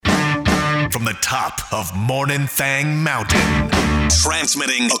from the top of Morning Thang Mountain.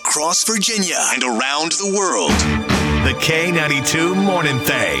 Transmitting across Virginia and around the world. The K92 Morning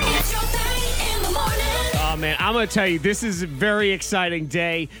Thang. Oh, man, I'm going to tell you, this is a very exciting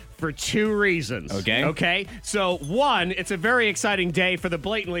day for two reasons. Okay? So, one, it's a very exciting day for the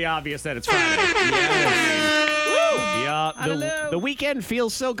blatantly obvious that it's Friday. Yeah, the weekend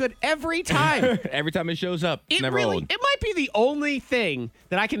feels so good every time. Every time it shows up, it's never old. It might be the only thing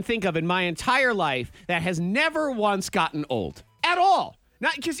that I can think of in my entire life that has never once gotten old at all.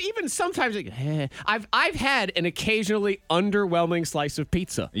 Not because even sometimes I've had an occasionally underwhelming slice of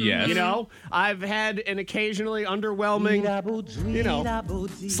pizza. Yes. You know, I've had an occasionally underwhelming,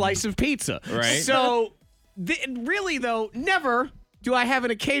 slice of pizza. Right. So really though, never do I have an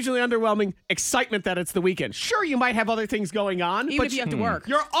occasionally underwhelming excitement that it's the weekend. Sure, you might have other things going on, Even but if you have to work.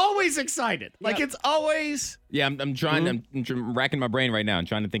 You're always excited. Like it's always. Yeah, I'm trying. I'm racking my brain right now and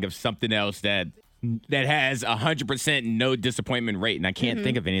trying to think of something else that has 100% no disappointment rate, and I can't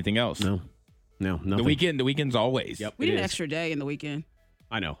think of anything else. No, nothing. The weekend's always. Yep, We need an extra day in the weekend.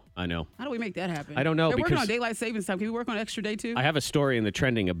 I know. How do we make that happen? I don't know, They're working because on daylight savings time. Can we work on an extra day too? I have a story in the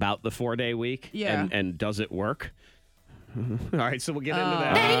trending about the 4-day week. Yeah. And does it work? All right, so we'll get into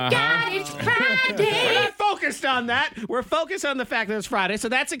that. Thank God it's Friday. We're not focused on that. We're focused on the fact that it's Friday. So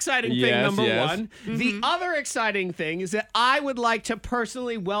that's exciting thing Yes, number yes. one. The other exciting thing is that I would like to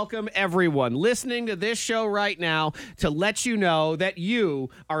personally welcome everyone listening to this show right now to let you know that you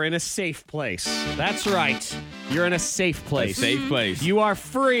are in a safe place. That's right. You're in a safe place. A safe place. You are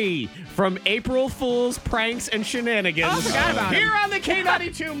free from April Fool's pranks and shenanigans. Oh, I forgot about Here on the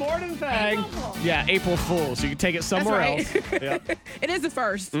K92 Morning Thing. Yeah, April Fool's. You can take it somewhere right. else. Yep. It is the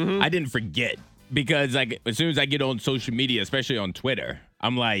first. I didn't forget because as soon as I get on social media, especially on Twitter,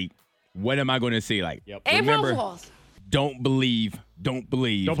 I'm like, what am I going to see? Like, remember, don't believe. Don't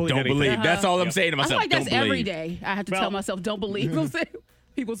believe anything. That's all I'm saying to I myself. feel like that's don't believe. every day. I have to tell myself, don't believe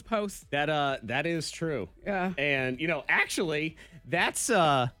people's posts. That is true. Yeah. And actually, that's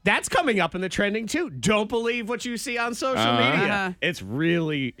coming up in the trending too. Don't believe what you see on social media. It's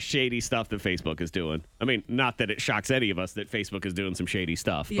really shady stuff that Facebook is doing. I mean, not that it shocks any of us that Facebook is doing some shady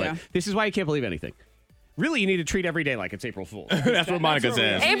stuff, Yeah. but this is why you can't believe anything. Really, you need to treat every day like it's April Fool's. That's what Monica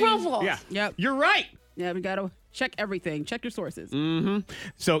says. April Fool's. Yeah. Yep. You're right. Yeah, we got to check everything. Check your sources.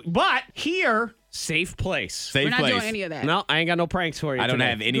 So, but here, safe place. We're Safe not place. doing any of that. No, I ain't got no pranks for you I don't today.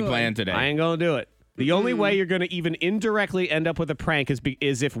 have any Good. plan today. I ain't gonna do it. The only way you're gonna even indirectly end up with a prank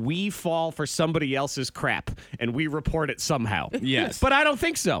is if we fall for somebody else's crap and we report it somehow. Yes. But I don't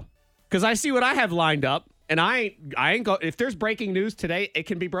think so, because I see what I have lined up, and I ain't go. If there's breaking news today, it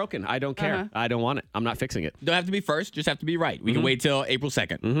can be broken. I don't care. I don't want it. I'm not fixing it. Don't have to be first. Just have to be right. We can wait till April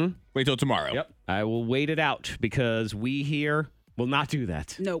 2nd. Wait till tomorrow. Yep. I will wait it out because we here will not do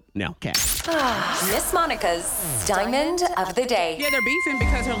that. Nope. No. Okay. Miss Monica's Diamond of the Day. Yeah, they're beefing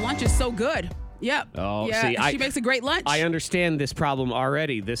because her lunch is so good. Yep. Oh, yeah, see, she makes a great lunch. I understand this problem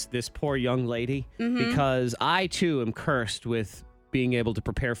already. This poor young lady, because I too am cursed with being able to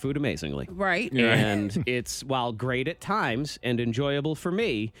prepare food amazingly. Right. And it's, while great at times and enjoyable for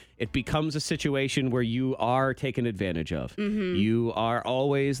me, it becomes a situation where you are taken advantage of. You are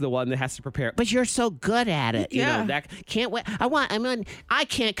always the one that has to prepare. But you're so good at it. Yeah. You know, that can't wait. I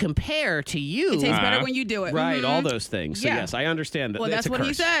can't compare to you. It tastes better when you do it. Right, all those things. So Yeah. yes, I understand that. Well, it's that's a what he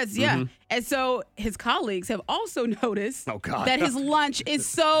curse. says. Yeah. And so his colleagues have also noticed Oh, God. that his lunch is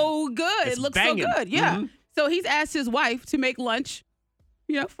so good. It's It looks banging. so good. Yeah. So he's asked his wife to make lunch,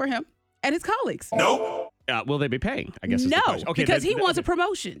 for him and his colleagues. Will they be paying? I guess. Is the No, question. Okay, because then- he wants a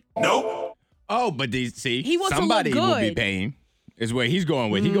promotion. Oh, but see, He wants to look somebody will be good. paying. Is where he's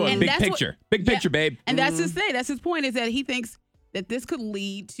going with. He going And big that's what- picture. Big picture, babe. And that's his thing. That's his point, is that he thinks that this could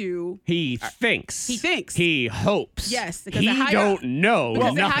lead to He thinks. He thinks. He hopes. Yes, because He the higher- don't know.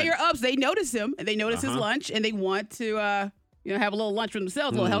 because the nothing. higher ups, they notice him and they notice his lunch and they want to have a little lunch for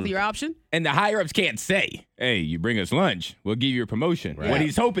themselves, a little healthier option. And the higher ups can't say, "Hey, you bring us lunch, we'll give you a promotion." Right. What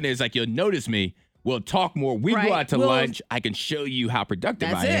he's hoping is like, you'll notice me. We'll talk more. We Right. go out to We'll- lunch. I can show you how productive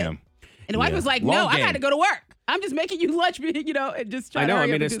That's I it. am. And the wife was like, Long "No, I game. got to go to work. I'm just making you lunch, and just trying I know. to I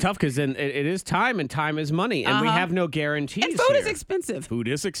hurry mean, up it's and do- tough because then it is time, and time is money, and we have no guarantees. And food is here. expensive. Food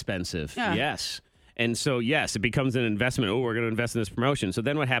is expensive. Yeah. Yes. And so, yes, it becomes an investment. Oh, we're going to invest in this promotion. So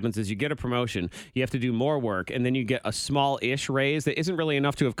then what happens is you get a promotion, you have to do more work, and then you get a small-ish raise that isn't really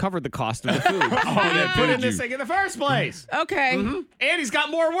enough to have covered the cost of the food. that put in food this you- thing in the first place. Okay. And he's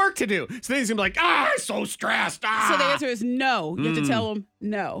got more work to do. So then he's going to be like, I'm so stressed. So the answer is no. You have to tell him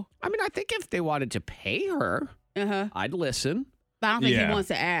no. I mean, I think if they wanted to pay her, I'd listen. But I don't think Yeah. he wants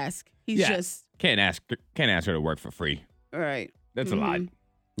to ask. He's Yeah. just Can't ask her to work for free. all right. That's a lot.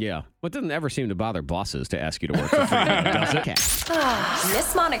 Yeah. Well, it doesn't ever seem to bother bosses to ask you to work for free, does it?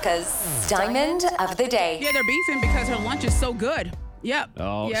 Miss Monica's Diamond of the Day. Yeah, they're beefing because her lunch is so good. Yep.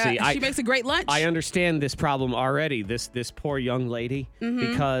 Oh, yeah, see, she makes a great lunch. I understand this problem already, this poor young lady,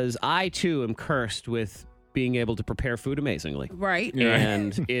 because I, too, am cursed with being able to prepare food amazingly. Right.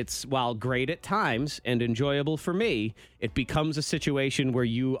 And it's, while great at times and enjoyable for me, it becomes a situation where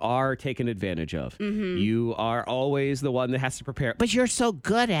you are taken advantage of. You are always the one that has to prepare. But you're so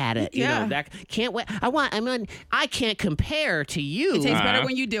good at it. Yeah. You know, that can't wait. I can't compare to you. It tastes better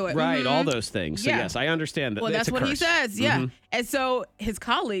when you do it. Right, all those things. So, Yeah. yes, I understand that. Well, it's that's a what he curse. says, yeah. And so his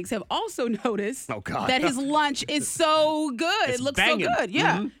colleagues have also noticed God. that his lunch is so good. It's It looks banging. so good,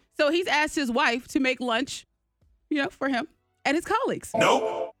 yeah. So he's asked his wife to make lunch, for him and his colleagues.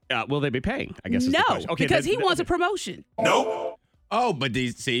 Will they be paying? I guess. Is the No, question. Okay, because he wants a okay. promotion. Oh, but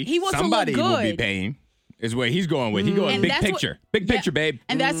see, He wants to look somebody will be good. paying. Is where he's going with. He going And big that's what- picture. Big picture, babe.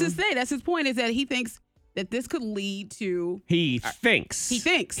 And that's his thing. That's his point, is that he thinks that this could lead to He thinks. He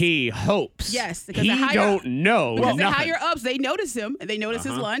thinks. He hopes. Yes, because He the higher- don't know. because the nothing. higher ups, they notice him and they notice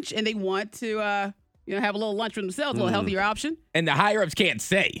his lunch and they want to have a little lunch for themselves, a little healthier option. And the higher ups can't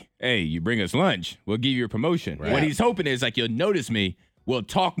say, "Hey, you bring us lunch, we'll give you a promotion." What he's hoping is like, you'll notice me. We'll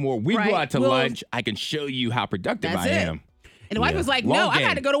talk more. We Right. go out to We'll- lunch. I can show you how productive That's I it. am. And the wife was like, Long "No, I game.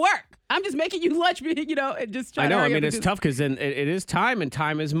 got to go to work. I'm just making you lunch, and just trying I know. to I hurry mean, up it's and tough because then it is time, and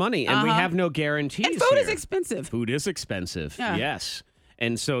time is money, and we have no guarantees. And food is here. expensive. Food is expensive. Yeah. Yes.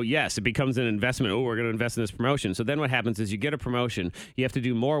 And so, yes, it becomes an investment. Oh, we're going to invest in this promotion. So then what happens is you get a promotion, you have to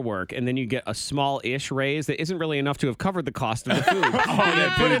do more work, and then you get a small-ish raise that isn't really enough to have covered the cost of the food.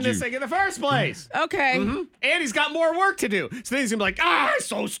 that put in food this you- thing in the first place. Okay. And he's got more work to do. So then he's going to be like, I'm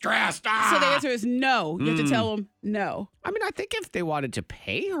so stressed. So the answer is no. You have to tell him no. I mean, I think if they wanted to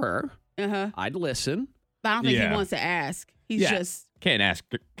pay her, I'd listen. But I don't think Yeah. he wants to ask. He's Yeah. just Can't ask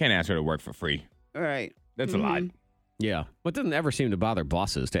her to work for free. all right. That's a lot. Yeah. Well, it doesn't ever seem to bother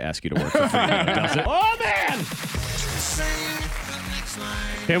bosses to ask you to work for free, does it? Oh, man!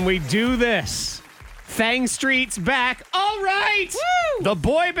 Can we do this? Fang Street's back. All right. Woo! The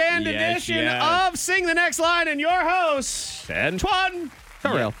boy band Yes, edition yes. of Sing the Next Line, and your host, Antoine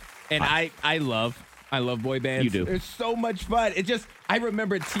Terrell. And I love boy bands. You do. It's so much fun. It just, I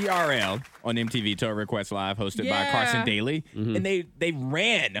remember TRL on MTV, Total Request Live, hosted by Yeah. Carson Daly, and they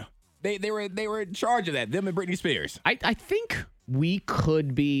ran. They were in charge of that. Them and Britney Spears. I think we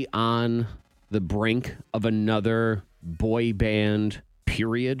could be on the brink of another boy band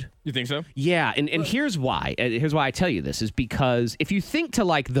period. You think so? Yeah, and here's why. Here's why I tell you this is because if you think to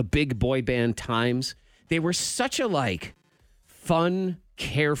like the big boy band times, they were such a like fun,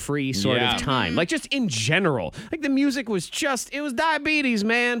 carefree sort Yeah. of time. Like just in general. Like the music was just, it was diabetes,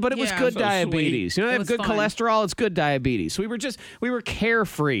 man, but it was Yeah. good So diabetes. sweet. You know, they It have was good fun. cholesterol, it's good diabetes. So we were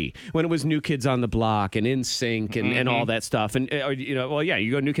carefree when it was New Kids on the Block and In Sync and all that stuff. And you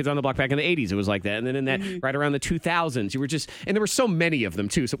go New Kids on the Block back in the 80s, it was like that. And then in that right around the 2000s, you were just, and there were so many of them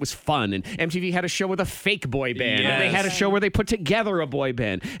too, so it was fun. And MTV had a show with a fake boy band. And they had a Yes. show where they put together a boy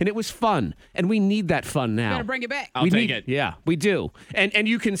band. And it was fun. And we need that fun now. Gotta bring it back. I'll we take need it. Yeah, we do. And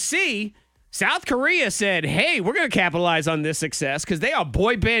you can see South Korea said, hey, we're going to capitalize on this success because they are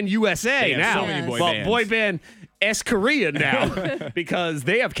boy band USA They have now. so many boy well, bands. boy band S Korea now because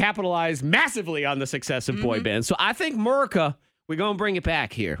they have capitalized massively on the success of boy bands. So I think Murica, we're going to bring it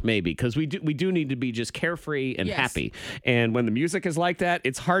back here maybe because we do need to be just carefree and Yes. happy. And when the music is like that,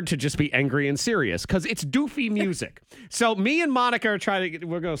 it's hard to just be angry and serious because it's doofy music. So me and Monica are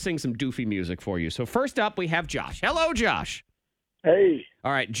we're going to sing some doofy music for you. So first up, we have Josh. Hello, Josh. Hey,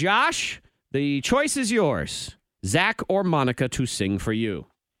 All right, Josh, the choice is yours. Zach or Monica to sing for you.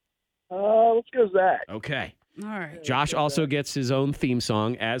 let's go Zach. Okay. All right. Josh also gets his own theme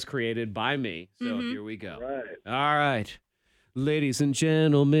song as created by me. So here we go. Right. All right. Ladies and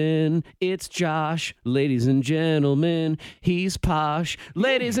gentlemen, it's Josh. Ladies and gentlemen, he's posh.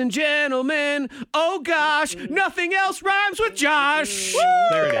 Ladies and gentlemen, oh gosh, nothing else rhymes with Josh.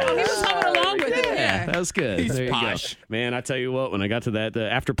 There it He is. was humming along with it. Yeah, Yeah. that was good. He's There you go. posh. Man, I tell you what, when I got to that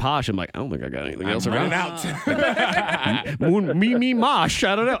after posh, I'm like, I don't think I got anything else Running around. out. Me, mosh.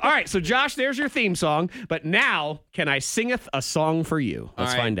 I don't know. All right, so Josh, there's your theme song. But now, can I singeth a song for you?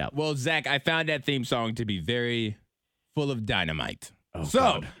 Let's All right. find out. Well, Zach, I found that theme song to be very full of dynamite. So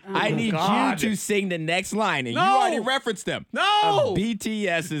God. I need God. you to sing the next line, and No. you already referenced them. No. Of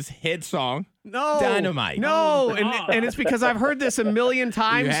BTS's hit song, No. Dynamite. No. And it's because I've heard this a million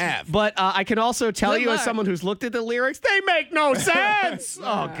times. You have. But I can also tell Good you as luck. someone who's looked at the lyrics, they make no sense.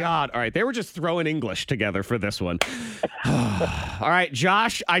 Oh, God. All right. They were just throwing English together for this one. All right,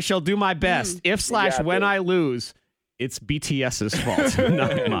 Josh, I shall do my best. If/when got I lose, It's BTS's fault,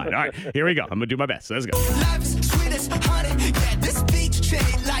 not mine. All right, here we go. I'm going to do my best. Let's go. Life's sweet as honey. Yeah, this beach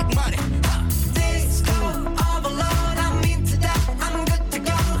treated like money. Days go all alone. I mean to that. I'm good to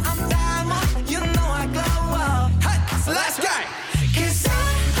go. I'm diamond. You know I glow. Hey, so let's go. 'Cause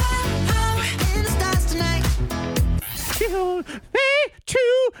I'm in the stars tonight.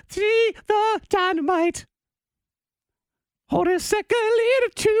 2, 3, the dynamite. Hold a second, lead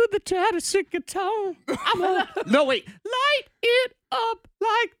it to the tata tone. No, wait. Light it up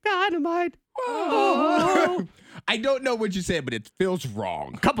like dynamite. Oh. I don't know what you said, but it feels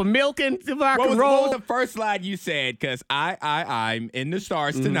wrong. Cup of milk and rock What and roll. was the first line you said? Because I'm in the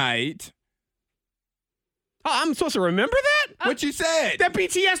stars tonight. Oh, I'm supposed to remember that? What you said? That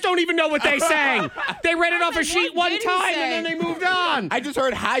BTS don't even know what they sang. They read it off a sheet what one did he time say? and then they moved on. I just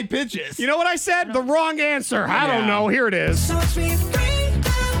heard high pitches. You know what I said? The wrong answer. I don't know. Here it is. So watch me bring the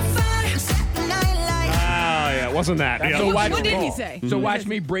fire. Set the night light. Oh, yeah. It wasn't that. Yeah. So watch What me- did he say? So watch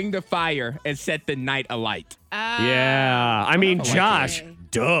me bring the fire and set the night alight. Yeah. I mean, Josh. Okay.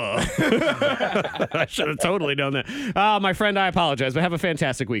 Duh. I should have totally done that. My friend, I apologize, but have a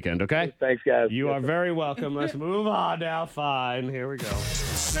fantastic weekend, okay? Thanks, guys. You are very welcome. Let's move on now. Fine. Here we go.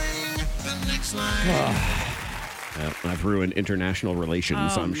 Yeah, I've ruined international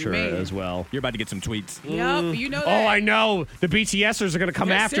relations, I'm sure, man. as well. You're about to get some tweets. Yep, you know that. Oh, I know. The BTSers are going to come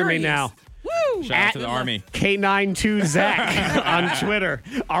They're after me serious. now. Woo! Shout out to the Army. K92 Zach on Twitter.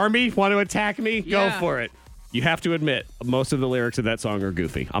 Army, want to attack me? Go Yeah. for it. You have to admit, most of the lyrics of that song are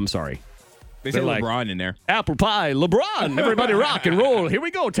goofy. I'm sorry. They say They're like- LeBron in there. Apple pie, LeBron, everybody rock and roll. Here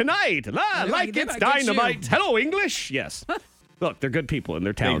we go tonight. Like they it's might get you. dynamite. Hello, English. Yes. Look, they're good people and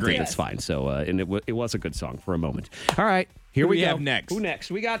they're talented. agree. It's fine. So, and it was a good song for a moment. All right, here Who we we go. have next? Who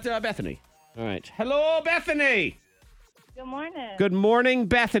next? We got Bethany. All right. Hello, Bethany. Good morning. Good morning,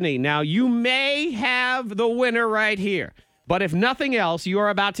 Bethany. Now, you may have the winner right here. But if nothing else, you are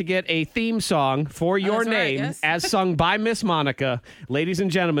about to get a theme song for your that's right, name yes. as sung by Miss Monica. Ladies and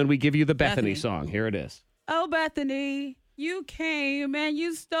gentlemen, we give you the Bethany Bethany. song. Here it is. Oh, Bethany, you came and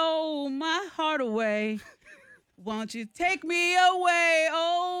you stole my heart away. Won't you take me away,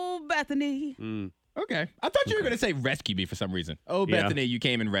 oh, Bethany? Okay. I thought you were going to say rescue me for some reason. Oh, Yeah. Bethany, you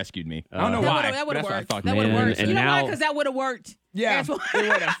came and rescued me. I don't know why. That would have That's what I worked. thought. That would have Man, worked. and You know now- why? Because that would have worked. Yeah, That's why. it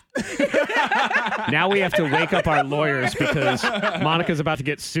would have. Now we have to wake up our lawyers because Monica's about to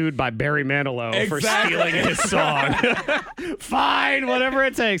get sued by Barry Manilow for Exactly. stealing his song. Fine, whatever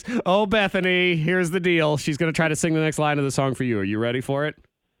it takes. Oh, Bethany, here's the deal. She's going to try to sing the next line of the song for you. Are you ready for it?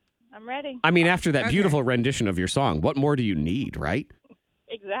 I'm ready. I mean, after that beautiful rendition of your song, what more do you need, right?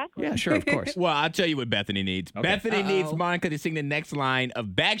 Exactly. Yeah, sure, of course. Well, I'll tell you what Bethany needs. Bethany needs Monica to sing the next line of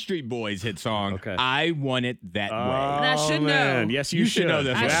Backstreet Boys' hit song, Okay. I Want It That Way. And I should man. know. Yes, you, You should know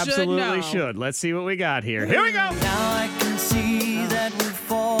this You one. I should absolutely know. should. Let's see what we got here. Here we go. Now I can see that we're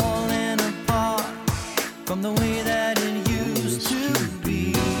falling apart from the way that it used to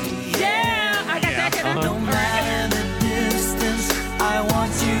be. Yeah, I got that. Can I- No matter the distance, I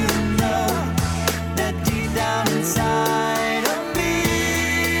want you to know that deep down inside of me,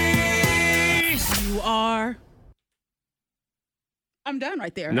 You are. I'm done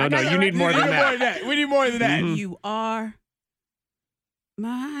right there. No, I no, got you that need right more there. than that. We need more than that. You are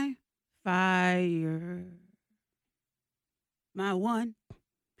my fire. My one.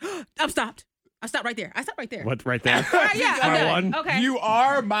 I'm stopped. I stopped right there. I stopped right there. What, right there? All right, yeah, I'm My done. one? Okay. You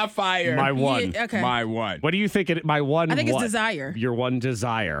are my fire. My one. Yeah, okay. My one. What do you think? My one I think what? it's desire. Your one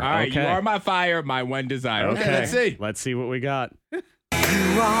desire. All right, okay. you are my fire, my one desire. Okay. Let's see. Let's see what we got.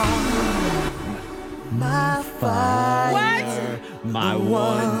 my fire. What? My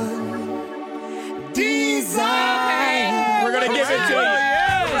one. Desire. We're going to give it to you.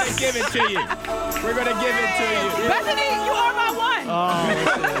 We're going to give it to you. We're going to give it to you. Bethany, you are my one.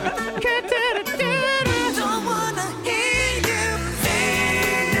 Don't wanna hear you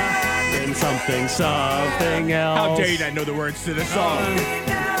say that. And something else. How dare you not know the words to the song?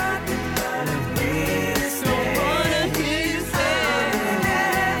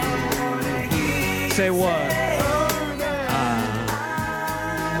 Say what? I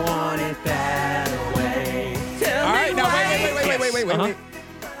want it that way. All right, now wait. Uh-huh.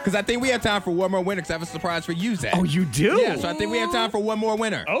 Because I think we have time for one more winner because I have a surprise for you, Zach. Oh, you do? Yeah, so I think we have time for one more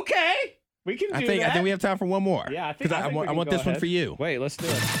winner. Okay. We can do I think we have time for one more. Yeah, I think I we want can want go this one ahead. for you. Wait, let's do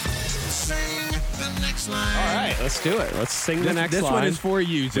it. All right, let's do it. Let's sing the next This line. one is for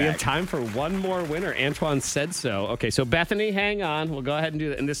you, We have Zach. time for one more winner. Antoine said so. Okay, so Bethany, hang on. We'll go ahead and do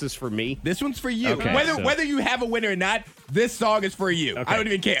that. And this is for me. This one's for you. Okay, so- Whether you have a winner or not, this song is for you. Okay. I don't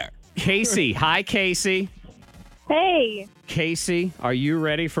even care. Casey. Hi, Casey. Hey. Casey, are you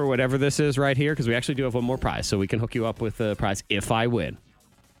ready for whatever this is right here? Because we actually do have one more prize, so we can hook you up with a prize if I win.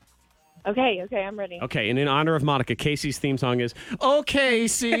 Okay, I'm ready. Okay, and in honor of Monica, Casey's theme song is, "Oh,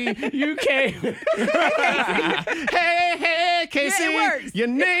 Casey, you came." Hey, Casey, Yeah, it works. your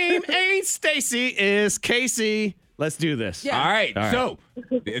name ain't Stacy, it's Casey. Let's do this. Yeah. All right. All right. So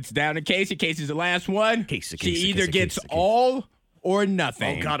it's down to Casey. Casey's the last one. Casey, She Casey, either Casey, gets Casey. all or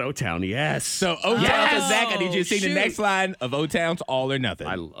nothing. Oh, God, O-Town, yes. So O-Town Yes. for Zach, I need you to sing Shoot. the next line of O-Town's All or Nothing.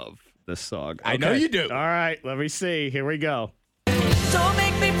 I love this song. I know you do. All right, let me see. Here we go. Don't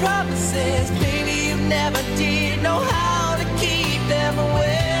make me promises, baby, you never did know how to keep them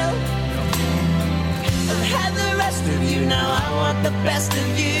well. I've had the rest of you, now I want the best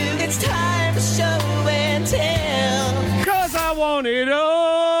of you. It's time to show and tell. 'Cause I want it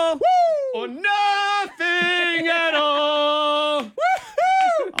all or nothing at all.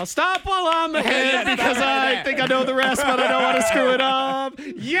 I'll stop while I'm ahead because I think I know the rest, but I don't want to screw it up.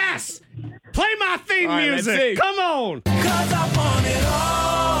 Yes! Play my theme All right, let's music. see. Come on. 'Cause I want it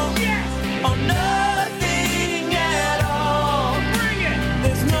all. Yes! Or nothing at all. Bring it.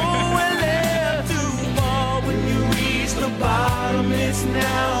 There's nowhere left to fall when you reach the bottom. It's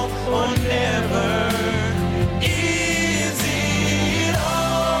now or never. Is it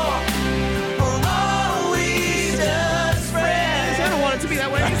all? Or are we just friends? I don't want it to be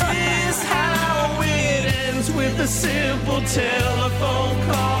that way. Is this how it ends with a simple telephone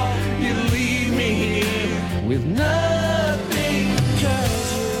call? You leave me here with nothing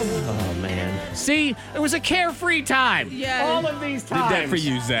 'cause you. Oh, man. See, it was a carefree time. Yeah. All of these Did times. that for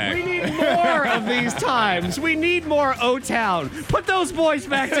you, Zach. We need more of these times. We need more O-Town. Put those boys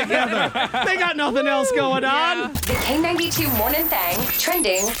back together. They got nothing else going on. The K92 Morning Thang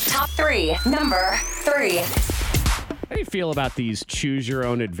trending top 3. Number 3. How do you feel about these choose your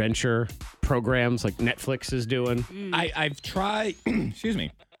own adventure programs like Netflix is doing? I've tried, excuse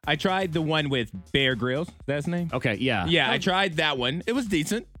me. I tried the one with Bear Grylls. That's his name? Okay, yeah. Yeah, I tried that one. It was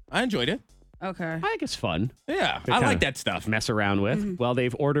decent. I enjoyed it. Okay. I think it's fun. Yeah, to I kinda like that stuff. Mess around with. Well,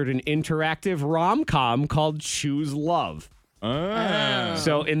 they've ordered an interactive rom-com called Choose Love.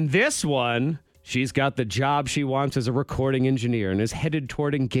 So in this one, she's got the job she wants as a recording engineer and is headed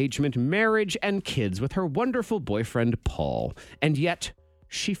toward engagement, marriage, and kids with her wonderful boyfriend, Paul. And yet,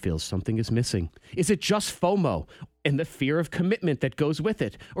 she feels something is missing. Is it just FOMO and the fear of commitment that goes with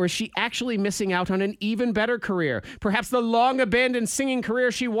it? Or is she actually missing out on an even better career? Perhaps the long-abandoned singing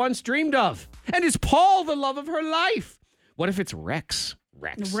career she once dreamed of? And is Paul the love of her life? What if it's Rex?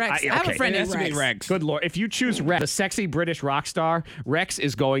 Rex. Rex. I have a friend It named has to be Rex. Rex. Good Lord. If you choose Rex, the sexy British rock star, Rex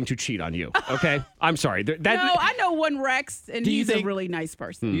is going to cheat on you. Okay? I'm sorry. No, I know one Rex, and Do you he's a think- really nice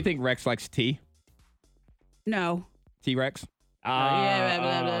person. Do you think Rex likes tea? No. T-Rex? Yeah,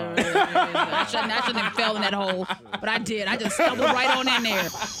 blah, blah, blah, blah, blah. I shouldn't have fell in that hole, but I did. I just stumbled right on in there.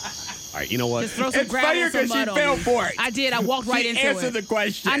 All right, you know what? Just throw some It's gravel funnier and some 'cause she mud on fell me. for it. I did. I walked right She into answered it. the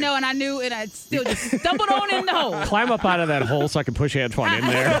question. I know, and I knew, and I still just stumbled on in the hole. Climb up out of that hole so I can push Antoine in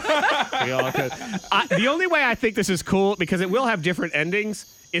there. We all could. The only way I think this is cool, because it will have different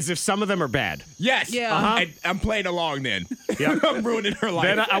endings, is if some of them are bad. Yes. Yeah. Uh-huh. And I'm playing along then. Yeah. I'm ruining her life.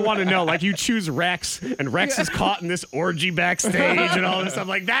 Then I want to know, like, you choose Rex, and Rex is caught in this orgy backstage and all this stuff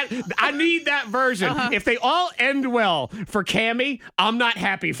like that. I need that version. If they all end well for Cammy, I'm not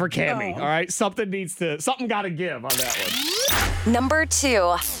happy for Cammy. All right, something got to give on that one. Number 2.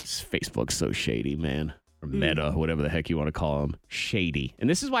 Facebook's so shady, man. Or Meta, whatever the heck you want to call them. Shady. And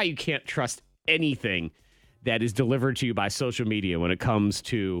this is why you can't trust anything that is delivered to you by social media when it comes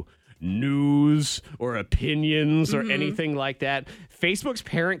to news or opinions or anything like that. Facebook's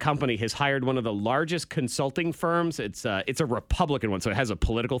parent company has hired one of the largest consulting firms. It's a Republican one, so it has a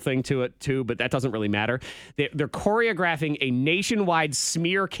political thing to it too, but that doesn't really matter. They're choreographing a nationwide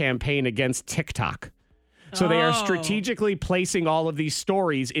smear campaign against TikTok. So they are strategically placing all of these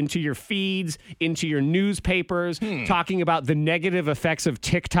stories into your feeds, into your newspapers, talking about the negative effects of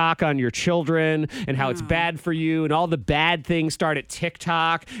TikTok on your children and how it's bad for you. And all the bad things start at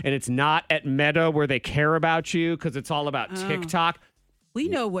TikTok, and it's not at Meta where they care about you because it's all about TikTok. We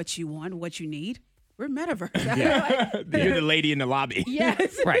know what you want, what you need. We're metaverse. You're the lady in the lobby.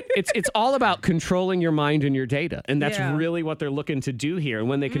 Yes. Right. It's all about controlling your mind and your data. And that's Yeah. really what they're looking to do here. And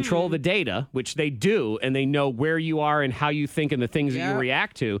when they control the data, which they do, and they know where you are and how you think and the things that you Yeah.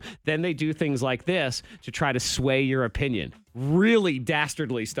 react to, then they do things like this to try to sway your opinion. Really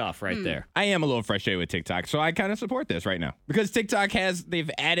dastardly stuff right there. I am a little frustrated with TikTok, so I kind of support this right now. Because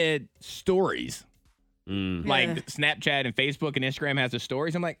they've added stories. Like Snapchat and Facebook and Instagram has the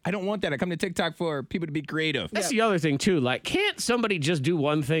stories. I'm like, I don't want that. I come to TikTok for people to be creative. That's the other thing, too. Like, can't somebody just do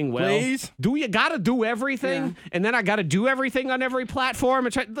one thing well? Please? Do you got to do everything? And then I got to do everything on every platform?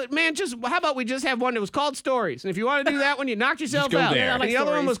 Man, how about we just have one that was called Stories? And if you want to do that one, you knock yourself out. there. And the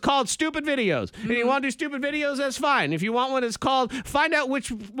other one was called Stupid Videos. And you want to do stupid videos, that's fine. If you want one that's called Find Out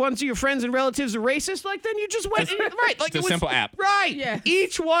Which Ones of Your Friends and Relatives are Racist, like, then you just went. Right. Like, It's a simple app. Right. Yes.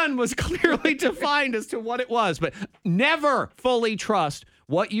 Each one was clearly defined as to what it was. But never fully trust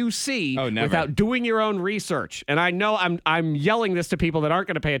what you see without doing your own research. And I know I'm yelling this to people that aren't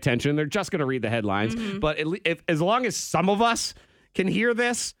going to pay attention. They're just going to read the headlines. But as long as some of us can hear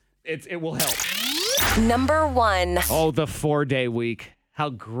this, it will help. Number 1. Oh, the 4-day week. How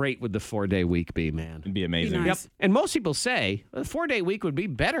great would the 4-day week be, man? It'd be amazing. Nice. Yep. And most people say the 4-day week would be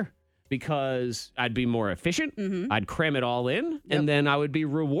better because I'd be more efficient. I'd cram it all in, and then I would be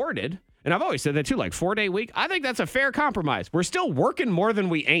rewarded. And I've always said that too, like 4-day week. I think that's a fair compromise. We're still working more than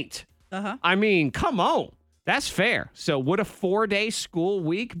we ain't. I mean, come on. That's fair. So would a 4-day school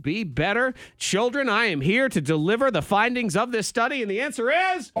week be better? Children, I am here to deliver the findings of this study. And the answer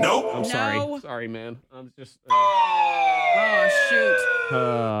is... Nope. I'm sorry. No. Sorry, man. I'm just... Oh, shoot.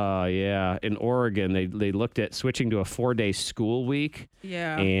 Oh, yeah. In Oregon, they looked at switching to a 4-day school week.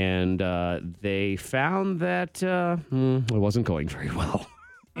 Yeah. And they found that it wasn't going very well.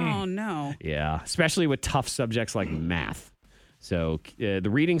 Oh, no. Yeah, especially with tough subjects like math. So the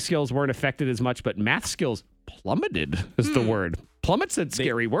reading skills weren't affected as much, but math skills plummeted is the word. Plummet's a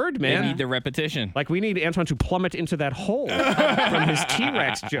scary word, man. They need the repetition. Like, we need Antoine to plummet into that hole from his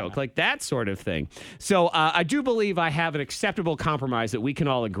T-Rex joke, like that sort of thing. So I do believe I have an acceptable compromise that we can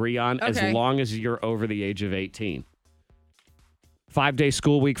all agree on as long as you're over the age of 18. 5-day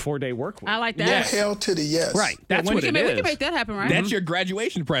school week, 4-day work week. I like that. Yes. Hell to the yes. Right. That's what it is. We can make that happen, right? That's your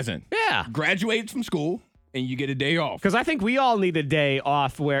graduation present. Yeah. Graduate from school, and you get a day off. Because I think we all need a day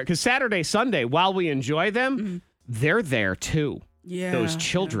off because Saturday, Sunday, while we enjoy them, they're there too. Yeah. Those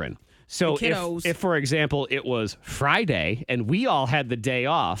children. So if, for example, it was Friday and we all had the day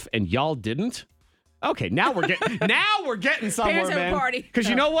off and y'all didn't, okay, now we're getting somewhere, Parents have a man. party. Because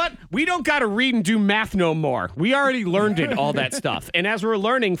you know what? We don't got to read and do math no more. We already learned it, all that stuff. And as we're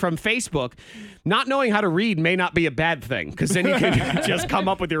learning from Facebook, not knowing how to read may not be a bad thing because then you can just come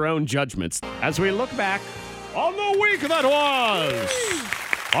up with your own judgments. As we look back on the week that was,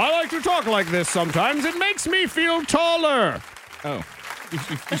 I like to talk like this sometimes. It makes me feel taller. Oh,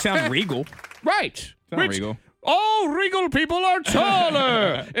 you sound regal. Right. Sound regal. All regal people are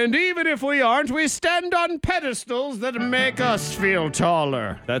taller. And even if we aren't, we stand on pedestals that make us feel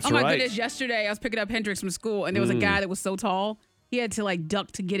taller. That's right. Oh, my goodness. Yesterday, I was picking up Hendrix from school, and there was a guy that was so tall, he had to, like,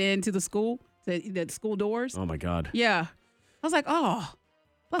 duck to get into the school, the school doors. Oh, my God. Yeah. I was like, oh,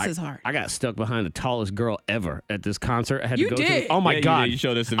 bless his heart. I got stuck behind the tallest girl ever at this concert. I had You to go did? to. Oh, my Yeah, God. you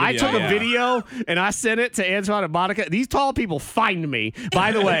showed us the video. I took a video, and I sent it to Antoine and Monica. These tall people find me.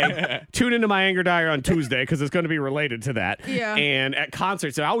 By the way, tune into my anger diary on Tuesday because it's going to be related to that. Yeah. And at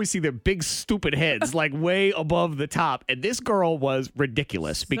concerts, I always see their big, stupid heads, like way above the top. And this girl was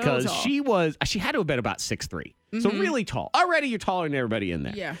ridiculous because tall. she had to have been about 6'3". So really tall. Already you're taller than everybody in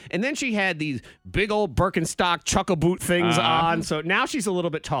there. Yeah. And then she had these big old Birkenstock chuckle boot things on. So now she's a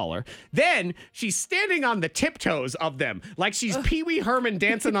little bit taller. Then she's standing on the tiptoes of them like she's Pee Wee Herman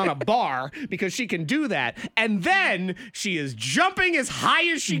dancing on a bar because she can do that. And then she is jumping as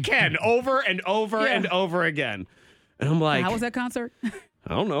high as she can over and over and over again. And I'm like, How was that concert?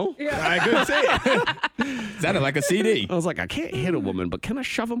 I don't know. I couldn't say it. Sounded like a CD. I was like, I can't hit a woman, but can I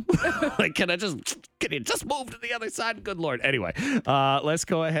shove him? Like, can you just move to the other side? Good Lord. Anyway, let's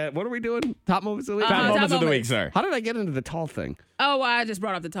go ahead. What are we doing? Top moments of the week? Top moments of the week, sir. How did I get into the tall thing? Oh, I just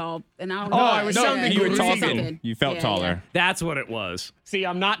brought up the tall, and I don't know. I was something you were you talking. something. You felt taller. Yeah. That's what it was. See,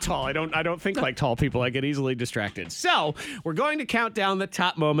 I'm not tall. I don't think like tall people. I get easily distracted. So we're going to count down the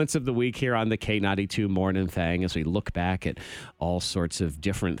top moments of the week here on the K92 Morning Thing as we look back at all sorts of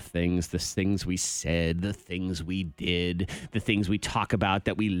different things, the things we said, the things we did, the things we talk about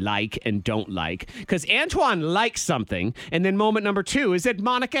that we like and don't like. Because Antoine likes something, and then moment number 2 is that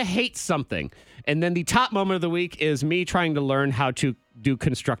Monica hates something. And then the top moment of the week is me trying to learn how to do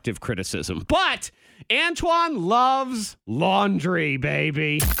constructive criticism. But Antoine loves laundry,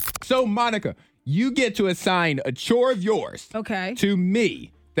 baby. So, Monica, you get to assign a chore of yours to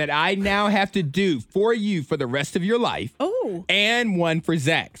me that I now have to do for you for the rest of your life. Oh. And one for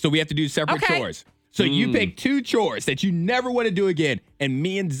Zach. So we have to do separate chores. So you pick 2 chores that you never want to do again, and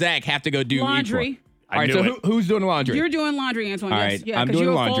me and Zach have to go do Laundry. each one. All right, so who's doing laundry? You're doing laundry, Antoine. All Yes. right, Yeah, I'm because doing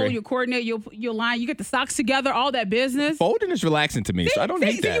you'll laundry. fold, you'll coordinate, you'll line, you get the socks together, all that business. Folding is relaxing to me, so I don't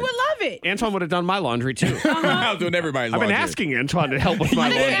hate that. You would love it. Antoine would have done my laundry too. I'm doing everybody's I've laundry. been asking Antoine to help with my I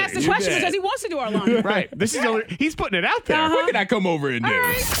laundry. didn't ask the question because he wants to do our laundry. Right. This is the only, he's putting it out there. What can I come over and do?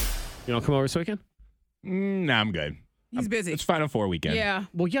 You want to come over this weekend? Nah, I'm good. He's busy. It's Final Four weekend. Yeah.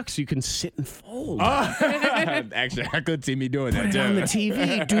 Well, yeah, so you can sit and fold. Actually, I could see me doing that Put it too. on the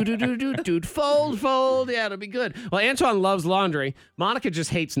TV. Dude, fold. Yeah, it'll be good. Well, Antoine loves laundry. Monica just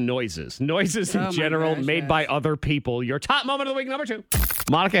hates noises. Noises in Oh my general gosh, made yes. by other people. Your top moment of the week, number 2.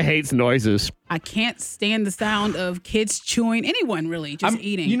 Monica hates noises. I can't stand the sound of kids chewing, anyone really, just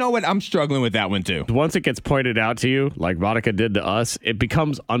eating. You know what? I'm struggling with that one too. Once it gets pointed out to you, like Monica did to us, it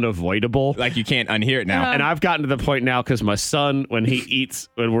becomes unavoidable. Like you can't unhear it now. And I've gotten to the point now because my son, when he eats,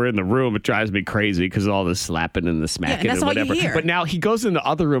 when we're in the room, it drives me crazy because of all the slapping and the smacking that's and all you whatever. hear. But now he goes in the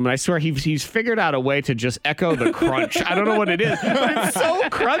other room, and I swear he's figured out a way to just echo the crunch. I don't know what it is, but it's so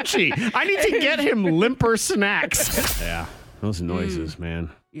crunchy. I need to get him limper snacks. Yeah, those noises,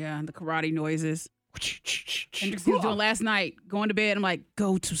 man. Yeah, the karate noises. Hendrix was doing last night, going to bed. I'm like,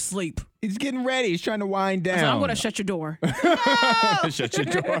 go to sleep. He's getting ready. He's trying to wind down. So I'm going to shut your door. Shut your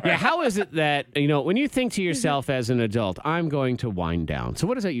door. Yeah, how is it that, when you think to yourself as an adult, I'm going to wind down. So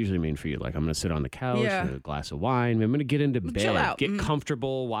what does that usually mean for you? Like, I'm going to sit on the couch with a glass of wine. I'm going to get into bed, chill out. get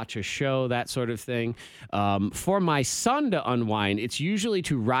comfortable, watch a show, that sort of thing. For my son to unwind, it's usually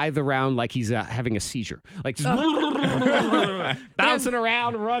to writhe around like he's having a seizure. Like, just bouncing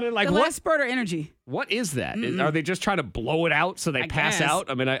around, running. Like, The last spurt of energy. what is that? Are they just trying to blow it out so they pass guess.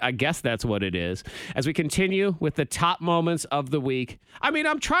 out? I mean, I guess that's what it is. As we continue with the top moments of the week,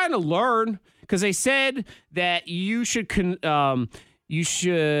 I'm trying to learn because they said that you should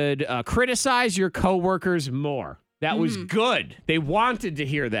criticize your coworkers more. That was good. They wanted to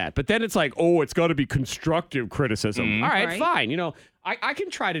hear that. But then it's like, it's got to be constructive criticism. All right, fine. I can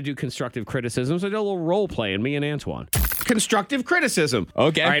try to do constructive criticism. So I do a little role playing, me and Antoine. Constructive criticism.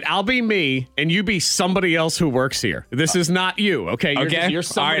 Okay. All right, I'll be me, and you be somebody else who works here. This is not you, okay? You're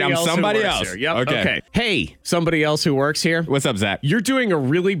somebody All right, I'm else somebody who works else. here. Yep. Okay. Hey, somebody else who works here. What's up, Zach? You're doing a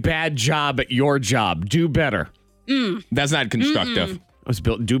really bad job at your job. Do better. That's not constructive. I was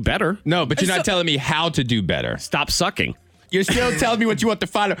built. Do better. No, but you're not telling me how to do better. Stop sucking. You're still telling me what you want to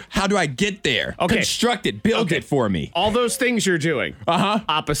find out. How do I get there? Okay. Construct it. Build it for me. All those things you're doing.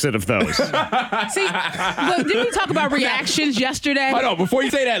 Opposite of those. See, look, didn't we talk about reactions yesterday? Hold on. Before you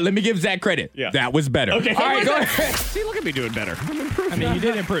say that, let me give Zach credit. Yeah. That was better. Okay. All right, go ahead. See, look at me doing better. I'm improving. I mean, you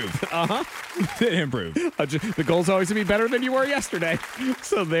did improve. You did improve. The goal's always to be better than you were yesterday.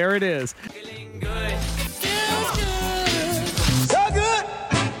 So there it is.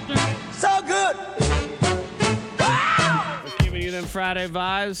 Giving you them Friday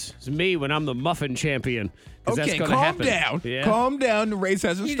vibes. It's me when I'm the Muffin champion. 'Cause that's Okay, gonna calm happen. down. Yeah. Calm down. The race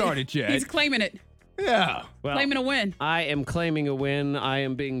hasn't started yet. He's claiming it. Yeah. Well, Claiming a win. I am claiming a win. I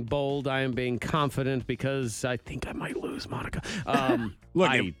am being bold. I am being confident because I think I might lose, Monica.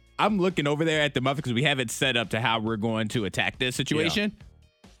 Look, I'm looking over there at the Muffin because we have it set up to how we're going to attack this situation.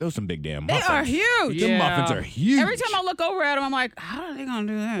 Those some big damn They muffins. are huge. The Yeah. muffins are huge. Every time I look over at them, I'm like, how are they going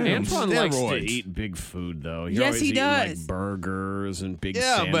to do that? Antoine likes to steroids. eat big food, though. You're Yes, always he eating, like, does. burgers and big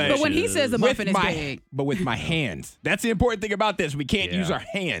Yeah, sandwiches. But when he says the muffin is big. But with my hands. That's the important thing about this. We can't use our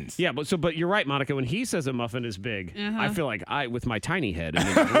hands. Yeah, but you're right, Monica. When he says a muffin is big, I feel like with my tiny head,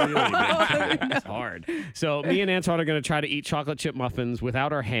 it's really big. It's hard. So me and Antoine are going to try to eat chocolate chip muffins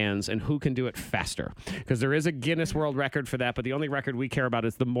without our hands, and who can do it faster? Because there is a Guinness World Record for that, but the only record we care about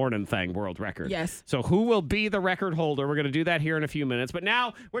is the Morning Thang World Record. Yes. So who will be the record holder? We're going to do that here in a few minutes. But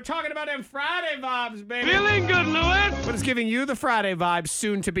now we're talking about them Friday vibes, baby. Feeling good, Louis. What is giving you the Friday vibes?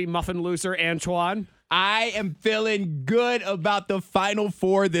 Soon to be muffin loser, Antoine. I am feeling good about the Final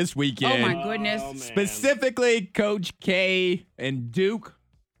Four this weekend. Oh, my goodness. Specifically, Coach K and Duke,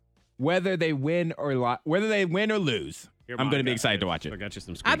 whether they win or lose. Here, I'm going to be Monica, excited to watch I it. got you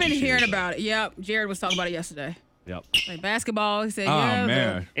some I've been squeaky hearing shoes. about it. Yep. Jared was talking about it yesterday. Yep. Like basketball. He said, Oh, yeah.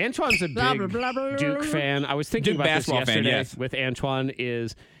 man. Antoine's a big Blah, blah, blah, blah, Duke blah. fan. I was thinking Duke about this basketball fan, yesterday yes. with Antoine.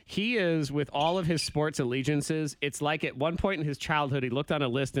 He is with all of his sports allegiances. It's like at one point in his childhood, he looked on a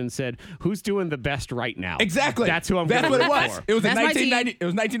list and said, "Who's doing the best right now?" Exactly. That's who I'm. That's gonna what it root was. for. It was in That's my team. 1990. It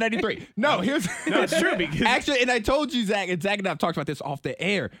was 1993. No, here's No, it's true because actually, and I told you, Zach, and I've talked about this off the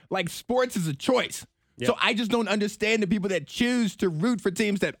air. Like, sports is a choice. So I just don't understand the people that choose to root for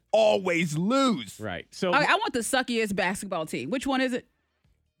teams that always lose. right. So I want the suckiest basketball team. Which one is it?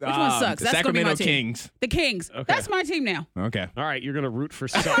 Which one sucks? The That's gonna be my Sacramento team. Kings. The Kings. Okay. That's my team now. Okay. All right, you're going to root for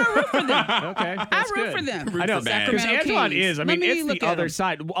some. I root for them. Okay. I that's root good. for them. I know. for bad. Because Sacramento Antoine Kings. is. I Let mean, me it's look the at other him.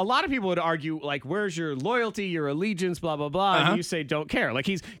 side. A lot of people would argue, like, where's your loyalty, your allegiance, blah, blah, blah. And you say don't care. Like,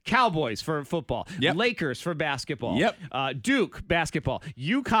 he's Cowboys for football, Yep. Lakers for basketball, Yep. Duke basketball,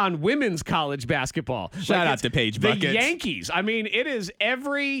 UConn women's college basketball. Shout out it's to Paige the Buckets. Yankees. I mean, it is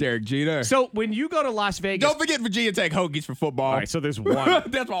every. Derek Jeter. So when you go to Las Vegas. Don't forget Virginia Tech Hokies for football. All right, so there's one.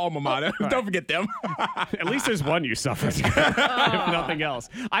 That's my alma mater. Don't forget them. At least there's one you suffered, if nothing else.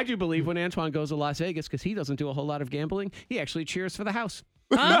 I do believe when Antoine goes to Las Vegas, because he doesn't do a whole lot of gambling, he actually cheers for the house.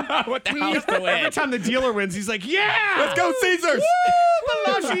 What the hell's the win? Every time the dealer wins, he's like, yeah! Let's go Caesars.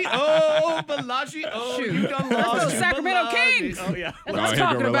 Bellagio, Shoot. you done Let's lost. go Sacramento Bellagio. Kings. Oh, yeah. That's what Oh, I'm here,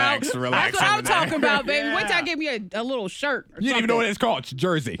 talking go about. relax That's what I'm over there. talking about, baby. Wait till Yeah. I get me a little shirt. Or You didn't even know something. what it's called. It's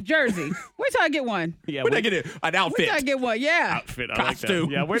Jersey. Jersey. Wait till I get one. Yeah, Where'd I we- get it? An Wait outfit. till I get one. Yeah. outfit. I like that.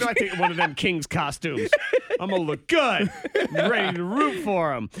 Costume. Yeah, where do I take one of them King's costumes? I'm gonna look good, ready to root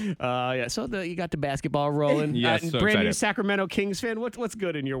for him. Yeah. So you got the basketball rolling. Yes, and so brand new excited. Sacramento Kings fan. What's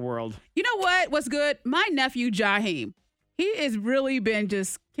good in your world? You know what? What's good? My nephew Jaheim. He has really been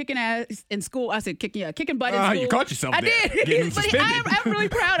just kicking ass in school. I said kicking butt in school. You caught yourself I there. did. Getting But suspended. I'm really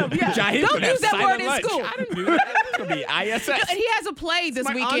proud of him. Yeah. Jaheim's Don't gonna have use that word silent in lunch. school. I didn't do that. It's going to be ISS. And he has a play this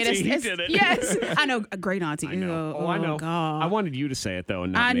my weekend. auntie, he did it. Yes, I know. A great auntie. I know. Oh, I know. God. I wanted you to say it though,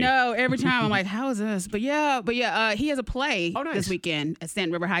 and not I me. know. Every time I'm like, how is this? But yeah. He has a play Oh, nice. this weekend at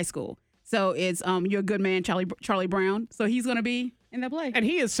Stanton River High School. So it's You're a Good Man, Charlie Brown. So he's gonna be in that play. And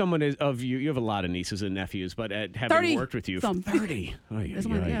he is someone of you. You have a lot of nieces and nephews, but having 30 worked with you, some. 30. Oh, yeah, That's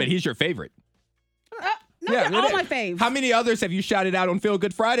one, yeah. But he's your favorite. No, they're all my faves. How many others have you shouted out on Feel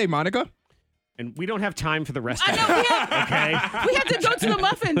Good Friday, Monica? And we don't have time for the rest I of know. it. We have to go to the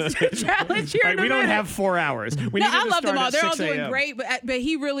Muffins challenge here. Right, in a we don't minute. have 4 hours. We No, need to I love them start all. at They're all 6 doing a.m. great, but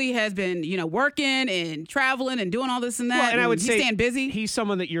he really has been, working and traveling and doing all this and that. Well, and I would he's say staying busy. he's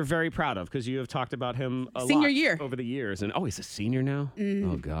someone that you're very proud of because you have talked about him a Senior lot year. over the years. And he's a senior now.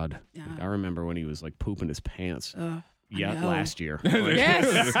 Oh God, I remember when he was like pooping his pants. know. Last year.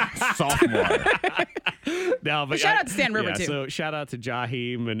 Yes. Sophomore. No, but Shout out to Stan River, yeah, too. So shout out to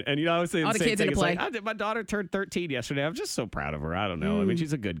Jaheim and I was saying All the the same kids in thing. the It's play. like, my daughter turned 13 yesterday. I'm just so proud of her. I don't know. I mean,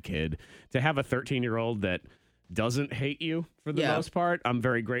 she's a good kid. To have a 13-year-old that doesn't hate you for the Yeah. most part, I'm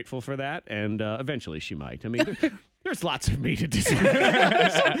very grateful for that. And eventually she might. I mean, there's lots of me to do.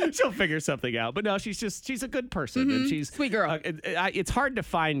 She'll figure something out. But no, she's a good person. And she's Sweet girl. It's hard to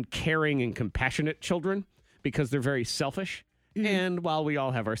find caring and compassionate children because they're very selfish. And while we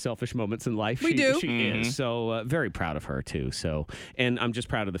all have our selfish moments in life, We do. she is. So very proud of her, too. So, and I'm just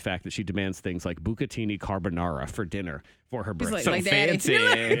proud of the fact that she demands things like bucatini carbonara for dinner for her birthday. like Daddy. fancy.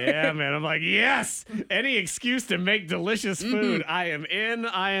 Yeah, man. I'm like, yes. Any excuse to make delicious food. I am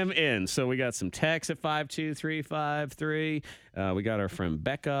in. So we got some texts at 52353. We got our friend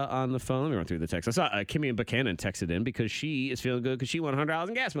Becca on the phone. We went through the text. I saw Kimmy and Buchanan texted in because she is feeling good because she won $100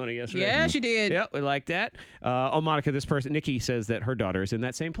 in gas money yesterday. Yeah, she did. Yep, we like that. Monica, this person, Nikki, says that her daughter is in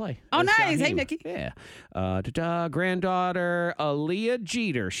that same play. Oh, as nice. Hey, Shaheem. Nikki. Yeah. Granddaughter, Aaliyah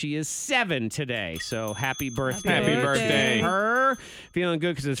Jeter. She is 7 today. So happy birthday. Happy to birthday. her. Feeling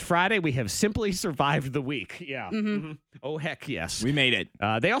good because it's Friday. We have simply survived the week. Yeah. Mhm. Oh, heck yes. We made it.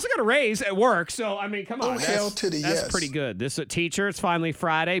 They also got a raise at work. So, I mean, come on. hell to the That's yes. pretty good. This teacher, it's finally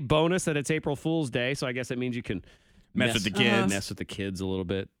Friday. Bonus that it's April Fool's Day. So I guess that means you can Mess with the kids. Mess with the kids a little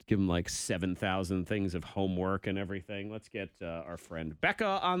bit. Give them like 7,000 things of homework and everything. Let's get our friend Becca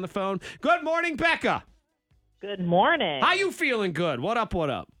on the phone. Good morning, Becca. Good morning. How you feeling? Good. What up? What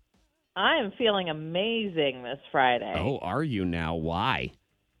up? I am feeling amazing this Friday. Oh, are you now? Why?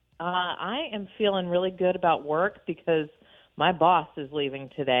 I am feeling really good about work because my boss is leaving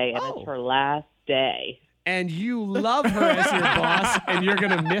today, and it's her last day. And you love her as your boss, and you're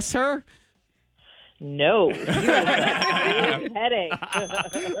going to miss her? No. She was a big headache.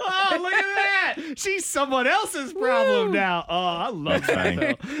 Oh, look at that. She's someone else's problem now. Oh, I love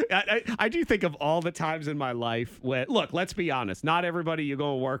that. Though. I do think of all the times in my life when, look, let's be honest. Not everybody you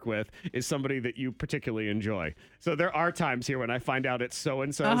go and work with is somebody that you particularly enjoy. So there are times here when I find out it's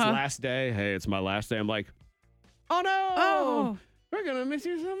so-and-so's last day. Hey, it's my last day. I'm like, oh, no. Oh. We're going to miss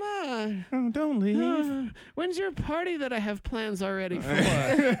you so much. Oh, don't leave. When's your party that I have plans already for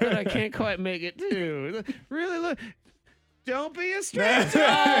that I can't quite make it to? Really? Look. Don't be a stranger.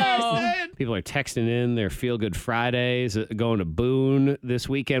 People are texting in their feel-good Fridays, going to Boone this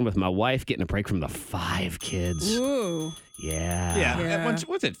weekend with my wife, getting a break from the 5 kids. Ooh. Yeah. Yeah.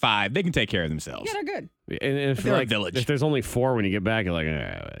 What's it, 5? They can take care of themselves. Yeah, they're good. And if, They're a village. If there's only 4 when you get back, you're like,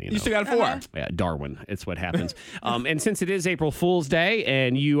 You still got 4. Yeah, Darwin. It's what happens. And since it is April Fool's Day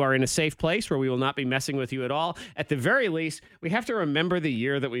and you are in a safe place where we will not be messing with you at all, at the very least, we have to remember the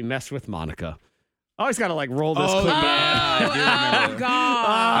year that we messed with Monica. I always got to roll this clip back. I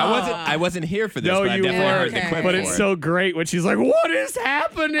God. I wasn't here for this, No, but I you definitely heard weren't. the clip But for it's it. so great when she's like, what is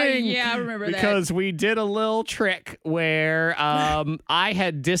happening? Yeah, I remember that. Because we did a little trick where I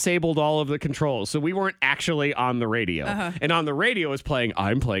had disabled all of the controls. So we weren't actually on the radio. And on the radio is playing,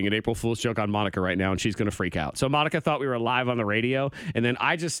 I'm playing an April Fool's joke on Monica right now, and she's going to freak out. So Monica thought we were live on the radio. And then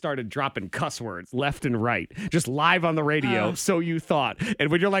I just started dropping cuss words left and right, just live on the radio. So you thought. And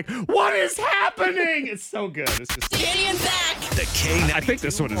when you're like, what is happening? It's so good. It's just The K92 I think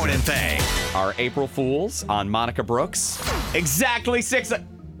this one is Morning Thang. Our April Fools on Monica Brooks. Exactly 6.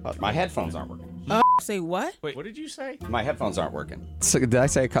 My headphones aren't working. Say what? Wait, what did you say? My headphones aren't working. So, did I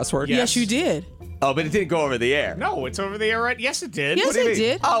say a cuss word? Yes, you did. Oh, but it didn't go over the air. No, it's over the air, right? Yes, it did. Yes, What do you it mean?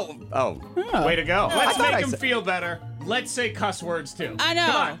 did. Oh. Way to go. Let's thought make I him said- feel better. Let's say cuss words, too. I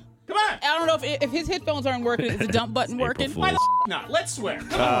know. Come on. I don't know if his headphones aren't working. Is the dump button working? Why the not? Let's swear.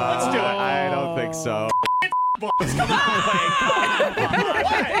 Come on, let's do it. I don't think so.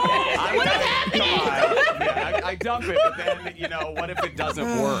 I dump it, but then, what if it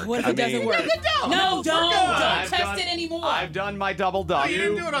doesn't work? What if it doesn't work? No, don't test it anymore. I've done my double dump. You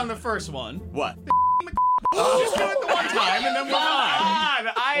didn't do it on the first one. What? Just do it the one time and then move on.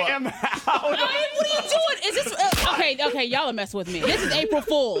 I am out. What are you doing? Is this okay? Y'all are messing with me. This is April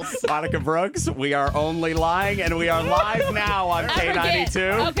Fool's. Monica Brooks, we are only lying, and we are live now on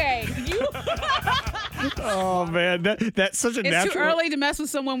K92. Okay, Oh, man. That's such a it's natural... too early to mess with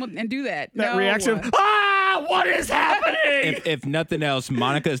someone and do that. That No. reaction. What is happening? If nothing else,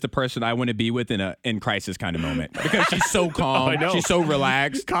 Monica is the person I want to be with in a crisis kind of moment because she's so calm, I know. she's so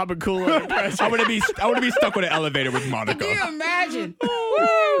relaxed. Calm and cool. I want to be stuck with an elevator with Monica. Can you imagine?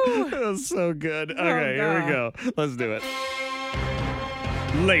 That's so good. Okay, here we God. go. Let's do it.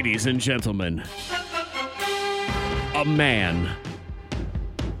 Ladies and gentlemen, a man,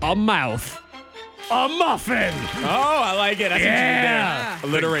 a mouth, a muffin. Oh, I like it. That's Yeah. what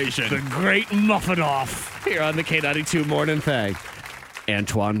you did there. Alliteration. The great muffin off here on the K92 Morning Thing.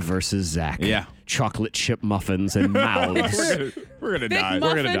 Antoine versus Zach. Yeah. Chocolate chip muffins and mouths. We're gonna Thick die. muffin,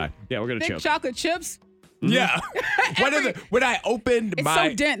 We're gonna die. Yeah, we're gonna thick choke. chocolate chips. Yeah. When I opened It's my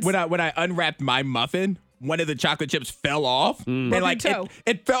so dense. when I unwrapped my muffin, one of the chocolate chips fell off, and Broke like your toe.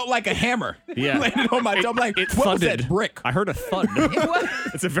 it felt like a hammer. Yeah. landed on my toe. I'm like, It what was thunded. that brick? I heard a thud.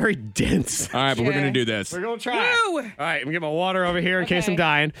 It's a very dense. All right, but we're Yeah. gonna do this. We're gonna try. Woo! All right, I'm gonna get my water over here in case I'm Okay.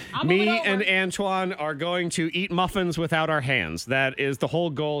 dying. I'm Me moving and over. Antoine are going to eat muffins without our hands. That is the whole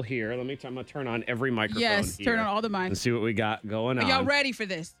goal here. I'm gonna turn on every microphone. Yes, here turn on all the and mics. see what we got going Are on. y'all ready for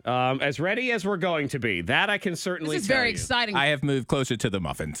this? As ready as we're going to be. That I can certainly. This is tell very you. exciting. I have moved closer to the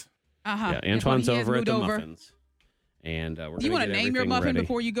muffins. Uh-huh. Yeah, Antoine's He has over at moved the over. muffins. And we're Do you want to name your muffin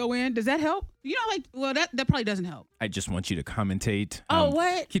before you go in? Does that help? You know, well, that probably doesn't help. I just want you to commentate. Oh,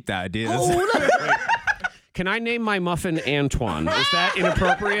 what? Keep the ideas. Can I name my muffin Antoine? Is that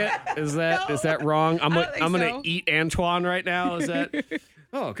inappropriate? Is that wrong? I'm I don't think gonna so. eat Antoine right now. Is that?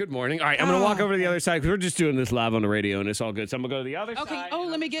 Oh, good morning. All right, I'm gonna walk over to the other side because we're just doing this live on the radio and it's all good. So I'm gonna go to the other side. Okay. Oh,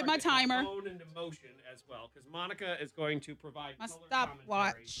 and let I'm me get gonna my start getting timer. phone into motion as well because Monica is going to provide My color stopwatch.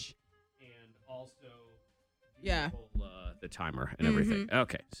 commentary and also Yeah. the timer and everything.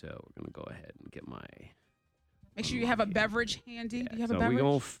 Okay, so we're gonna go ahead and get my. Make sure you have a beverage handy. Do you have so a beverage? we're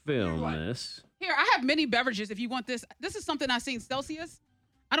gonna film this. Here, I have many beverages if you want this. This is something I seen Celsius.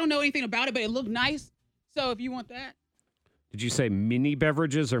 I don't know anything about it, but it looked nice. So if you want that. Did you say mini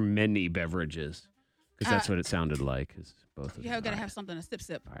beverages or many beverages? Because that's what it sounded like. Is both of You them. gotta All right. have something to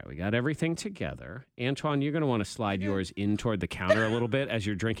sip. All right, we got everything together. Antoine, you're going to want to slide yours in toward the counter a little bit as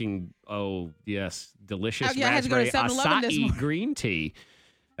you're drinking, oh, yes, delicious Oh, yeah, I had to go raspberry to 7-Eleven this acai morning. green tea.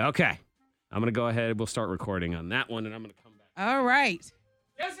 Okay. I'm going to go ahead. We'll start recording on that one, and I'm going to come back. All right.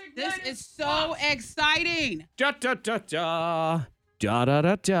 This is so exciting. Da, da, da, da. Da, da,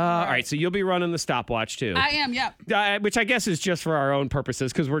 da, da. All right, so you'll be running the stopwatch, too. I am, yep. Which I guess is just for our own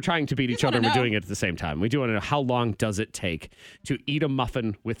purposes because we're trying to beat each other and we're doing it at the same time. We do want to know how long does it take to eat a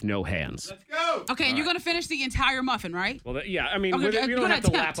muffin with no hands? Let's go. Okay, and you're going to finish the entire muffin, right? Well, yeah, I mean, Okay, we you're don't gonna have to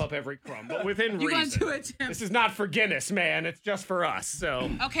attempt. lap up every crumb, but within You're going reason. to attempt. This is not for Guinness, man. It's just for us. So,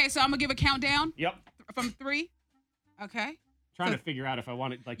 Okay, so I'm going to give a countdown yep. from 3. Okay. Trying to figure out if I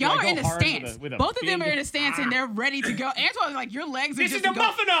want to, like, y'all do I are in go a hard stance. with a Both of them big- are in a stance and they're ready to go. Antoine's like, your legs are This just is the go-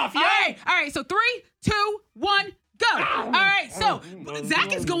 muffin off, All yeah. right. So 3, 2, 1, go. All right. So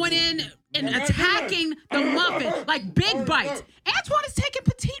Zach is going in and attacking the muffin like big bites. Antoine is taking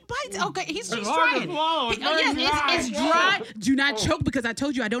petite bites. Okay, he's trying. Yes, it's dry. Do not choke because I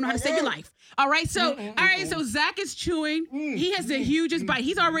told you I don't know how to save your life. All right. So Zach is chewing. He has the hugest bite.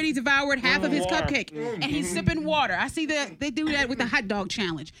 He's already devoured half of his cupcake, and he's sipping water. I see that they do that with the hot dog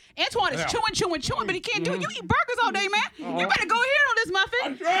challenge. Antoine is chewing, but he can't do it. You eat burgers all day, man. You better go here on this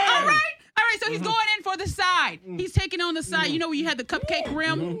muffin. All right, so he's going in for the side. He's taking on the side. You know where you had the cupcake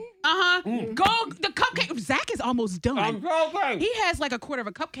rim? Go, the cupcake. Zach is almost done. He has like a quarter of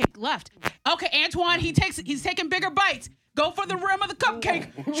a cupcake left. Okay, Antoine, he's taking bigger bites. Go for the rim of the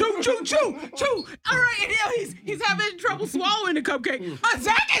cupcake. Chew. All right, and now he's having trouble swallowing the cupcake.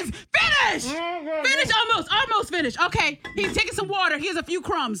 Zach is finished. Almost finished. Okay, he's taking some water. He has a few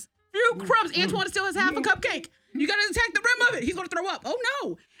crumbs. Antoine still has half a cupcake. You gotta attack the rim of it. He's gonna throw up. Oh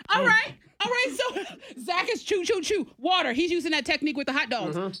no. All right. So Zach is chew. Water. He's using that technique with the hot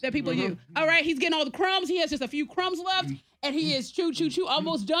dogs that people use. All right. He's getting all the crumbs. He has just a few crumbs left, and he is chew.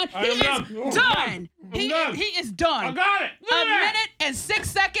 Almost done. He is done. He is done. I got it. A minute and 6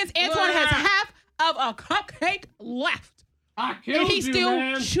 seconds. Antoine has half of a cupcake left. I killed and he's you, still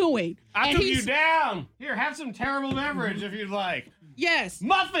man. chewing. I took you down. Here, have some terrible beverage if you'd like. Yes.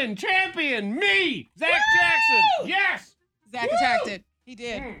 Muffin champion, me, Zach Jackson. Yes. Zach attacked it. He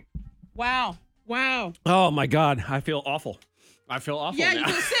did. Wow. Oh my God, I feel awful. Yeah, now. you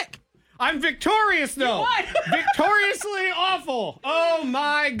feel sick. I'm victorious though. You won. Victoriously awful. Oh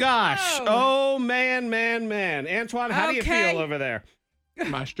my gosh. Oh man. Antoine, how do you feel over there?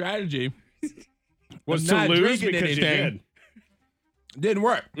 My strategy Was not to lose drinking because anything. you did. Didn't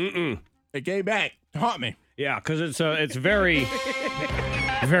work. It came back to haunt me. Yeah, because it's very,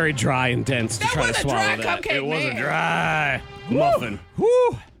 very dry and dense to try to swallow dry that. cupcake, It was a man. dry muffin. Woo.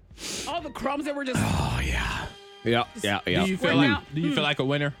 All the crumbs that were just. Oh yeah. Yeah. Do you feel like a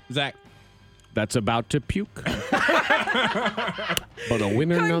winner, Zach? That's about to puke. But a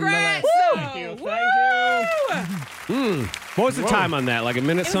winner nonetheless. Thank you. What was the time on that? Like a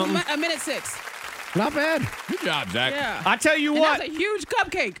minute It was something? a minute 6. Not bad. Good job, Zach. Yeah. I tell you And what. that's a huge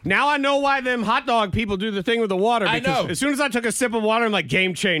cupcake. Now I know why them hot dog people do the thing with the water. I Because know. as soon as I took a sip of water, I'm like,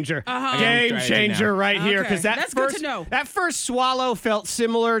 game changer. Game changer right here. Because That's good to know. that first swallow felt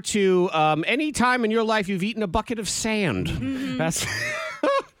similar to any time in your life you've eaten a bucket of sand. That's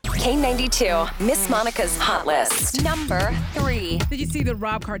K92, Miss Monica's Hot List. Number 3. Did you see the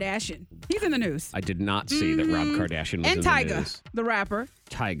Rob Kardashian? He's in the news. I did not see that Rob Kardashian was And in the Tyga, news. the rapper.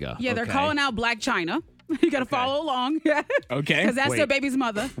 Tyga. Yeah, they're okay. calling out Black China. You got to follow along. Okay. Because that's Wait. their baby's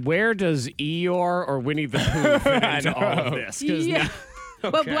mother. Where does Eeyore or Winnie the Pooh fit into all of this? 'Cause Yeah. now-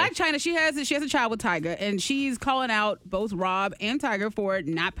 But Okay. Black China, she has a child with Tyga, and she's calling out both Rob and Tyga for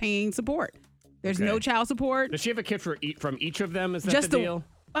not paying support. There's Okay. no child support. Does she have a kid from each of them? Is that Just the deal?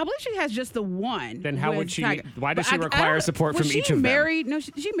 I believe she has just the one. Then how with would she? Tyga. Why does But she I require don't- support was from she each of them? married? No,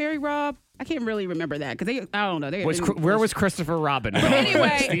 she married Rob. I can't really remember that because I don't know. Where was Christopher Robin?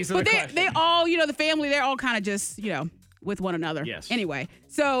 Anyway, These are but the they questions. all, the family, they're all kind of just, with one another. Yes. Anyway,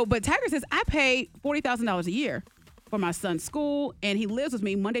 but Tiger says, I pay $40,000 a year for my son's school, and he lives with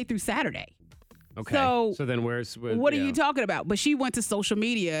me Monday through Saturday. Okay. So then what are you talking about? But she went to social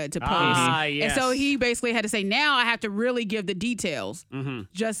media to post. Yes. And so he basically had to say, now I have to really give the details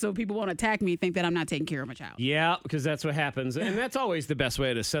just so people won't attack me, think that I'm not taking care of my child. Yeah, because that's what happens, and that's always the best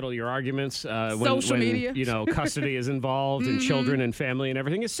way to settle your arguments. When, Social media. Custody is involved, and children and family and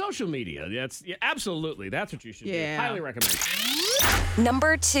everything is social media. Absolutely. That's what you should do. Highly recommend.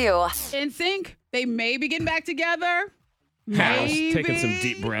 Number 2. NSYNC, they may be getting back together. I was Maybe. taking some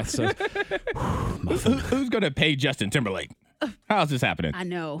deep breaths. Who's going to pay Justin Timberlake? How's this happening? I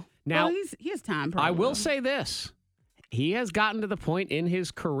know. Now, well, he has time. I will probably. say this. He has gotten to the point in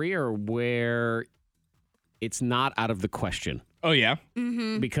his career where it's not out of the question. Oh, yeah?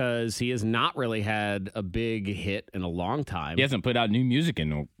 Because he has not really had a big hit in a long time. He hasn't put out new music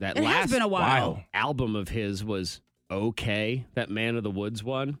in That It has last been a while. album of his was okay. That Man of the Woods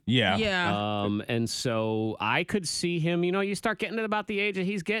one. Yeah. Yeah. And so I could see him, you start getting to about the age that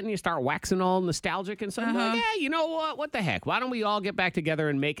he's getting, you start waxing all nostalgic and something like, yeah, you know what? What the heck? Why don't we all get back together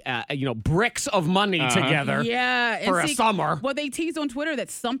and make, bricks of money together Yeah. for a NSYNC summer? Well, they teased on Twitter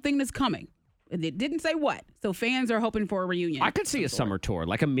that something is coming. It didn't say what. So fans are hoping for a reunion. I could see a summer tour,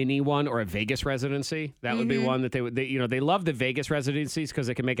 like a mini one or a Vegas residency. That would be one that they love the Vegas residencies because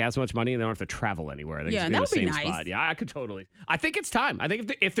they can make as much money and they don't have to travel anywhere. They can just be in the same spot. Yeah, I could totally. I think it's time. I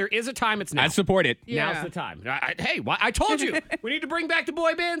think if there is a time, it's now. I support it. Yeah. Now's the time. I told you. We need to bring back the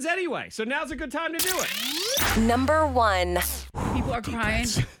boy bands anyway. So now's a good time to do it. Number 1. People are crying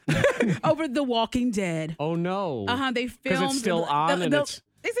over The Walking Dead. Oh, no. They filmed. Because it's still on and it's...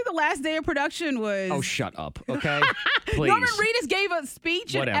 They said the last day of production was... Oh, shut up, okay? Please. Norman Reedus gave a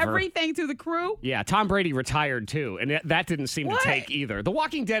speech and everything to the crew. Yeah, Tom Brady retired, too, and that didn't seem to take either. The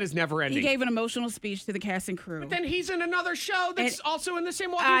Walking Dead is never ending. He gave an emotional speech to the cast and crew. But then he's in another show that's also in the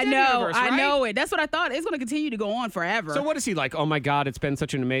same Walking Dead universe, right? I know it. That's what I thought. It's going to continue to go on forever. So what is he like? Oh, my God, it's been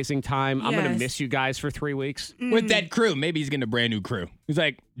such an amazing time. I'm going to miss you guys for 3 weeks. With that crew. Maybe he's getting a brand new crew. He's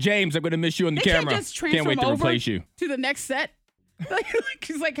like, James, I'm going to miss you on the camera. Can't wait to replace you. To the next set.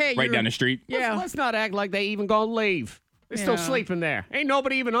 He's like, hey, right down the street. Yeah. Let's not act like they even gonna leave. They're still sleeping there. Ain't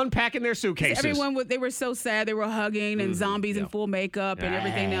nobody even unpacking their suitcases. Everyone, they were so sad. They were hugging and zombies in full makeup and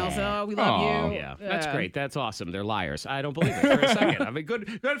everything else. Oh, we love you. Yeah, that's great. That's awesome. They're liars. I don't believe it for a second. I mean, good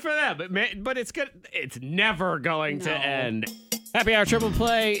for them. But it's good. It's never going to end. Happy Hour Triple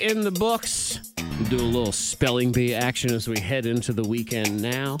Play in the books. We'll do a little spelling bee action as we head into the weekend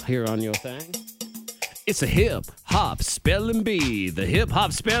now here on your thing. It's a hip-hop spelling bee. The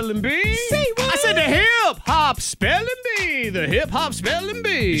hip-hop spelling bee. Say what? I said the hip-hop spelling bee. The hip-hop spelling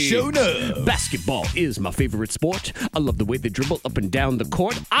bee. Showed up. Basketball is my favorite sport. I love the way they dribble up and down the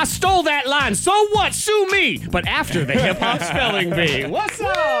court. I stole that line. So what? Sue me. But after the hip-hop spelling bee. What's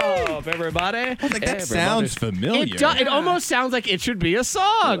up, everybody? I was like, that sounds familiar. It almost sounds like it should be a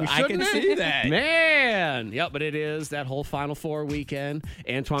song. I can see that. Man. Yep, but it is that whole Final Four weekend.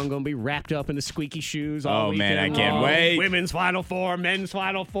 Antoine going to be wrapped up in the squeaky shoes. Oh, man, I can't wait. Women's Final Four, men's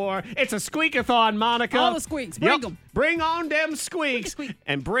Final Four. It's a squeakathon, Monica. All the squeaks. Bring them. Bring on them squeaks.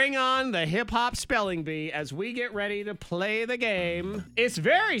 And bring on the hip-hop spelling bee as we get ready to play the game. It's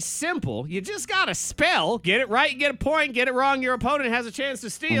very simple. You just got to spell. Get it right, you get a point. Get it wrong, your opponent has a chance to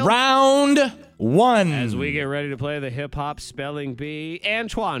steal. Round 1. As we get ready to play the hip-hop spelling bee.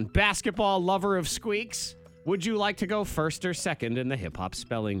 Antoine, basketball lover of squeaks, would you like to go first or second in the hip-hop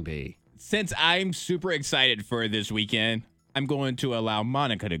spelling bee? Since I'm super excited for this weekend, I'm going to allow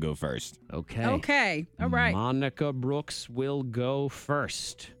Monica to go first. Okay. All right. Monica Brooks will go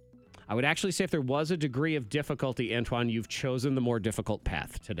first. I would actually say if there was a degree of difficulty, Antoine, you've chosen the more difficult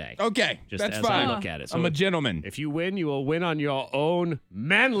path today. Okay, Just that's as fine. I look at it. So I'm a gentleman. If you win, you will win on your own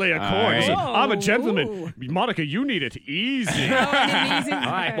manly accord. right. So, I'm a gentleman. Monica, you need it easy. Easy. All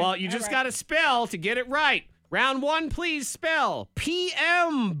right, well, you just got to spell to get it right. Round 1, please spell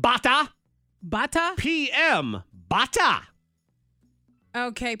PM Bata. Bata? PM Bata.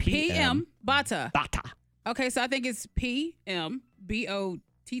 Okay, PM Bata. Bata. Okay, so I think it's PMBOTTA.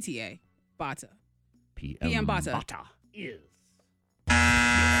 Bata. PM Bata. Bata is.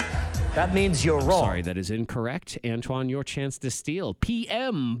 That means you're wrong. Sorry, that is incorrect. Antoine, your chance to steal.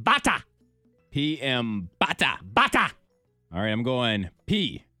 PM Bata. PM Bata. Bata. All right, I'm going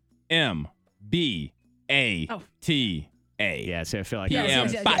PMBATA. Yeah, see, I feel like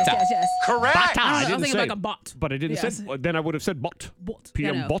Yes. Correct. Bata. I was didn't thinking say, like a bot. But I didn't Yes. say. Then I would have said bot.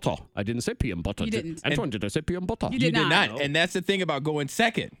 PM Yeah, no. Bata. I didn't say PM Bata. You didn't. Antoine, did I say PM Bata? You did not. And that's the thing about going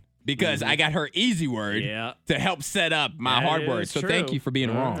second. Because I got her easy word to help set up my hard word. So thank you for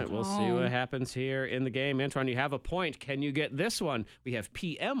being wrong. Right, we'll see what happens here in the game. Antoine, you have a point. Can you get this one? We have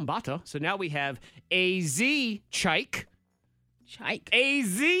PM Bata. So now we have AZ Chike.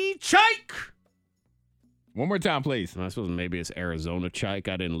 AZ Chike. One more time, please. I suppose maybe it's Arizona Chike.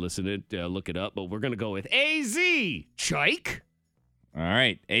 I didn't listen to it, look it up, but we're going to go with AZ Chike. All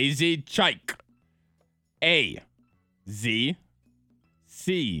right. AZ Chike. AZCHIKE.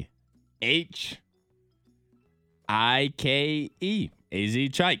 AZ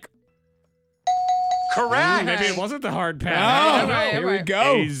Chike. Correct. Maybe it wasn't the hard pass. Oh, here we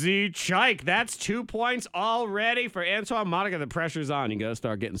go. AZ Chike. That's 2 points already for Antoine. Monica, the pressure's on. You got to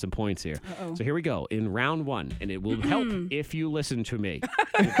start getting some points here. So here we go in round 1, and it will help if you listen to me.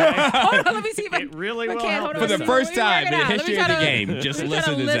 Okay? Hold on, let me see if It really will help. For the first time in the history of the game, Let just me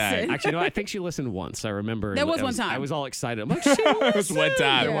listen try to to Zach. listen. Actually, no, I think she listened once. I remember. There was one time. I was all excited. I'm like, she It was one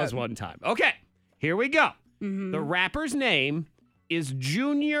time. There was one time. Okay, here we go. The rapper's name is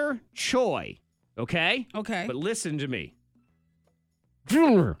Junior Choi. Okay? Okay. But listen to me.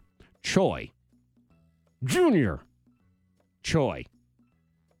 Junior Choi. Junior Choi.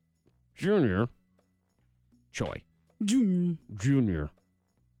 Junior Choi. Junior.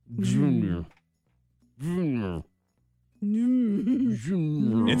 Junior. Junior.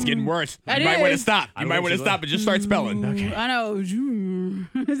 It's getting worse. It You might want to is. stop. You might want to stop and just start spelling. Okay. I know.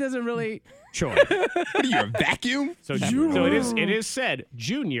 This doesn't really. Choi. What are you, a vacuum? So it is said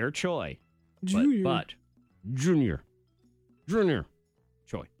Junior Choi. But Junior Choi.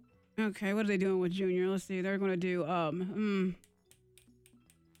 Okay, what are they doing with Junior? Let's see. They're going to do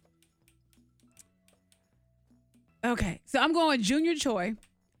Okay, so I'm going with Junior Choi,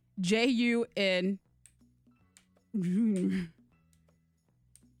 Jun. Junior.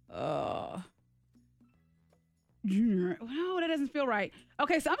 No, that doesn't feel right.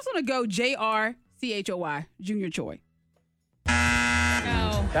 Okay, so I'm just gonna go JRCHOY, Junior Choi.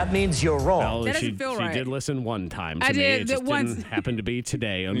 No. That means you're wrong. Well, That she doesn't feel right. did listen one time to I me. did, It just the once. didn't happen to be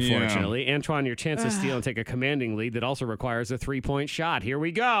today, unfortunately. Antoine, your chance to steal and take a commanding lead that also requires a 3-point shot. Here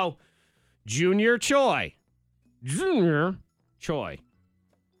we go. Junior Choi. Junior Choi.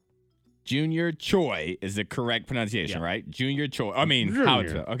 Junior Choi is the correct pronunciation, Yeah. right? Junior Choi. I mean, Junior. how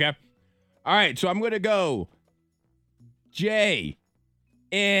it's okay. All right, so I'm going to go JNRCHOY.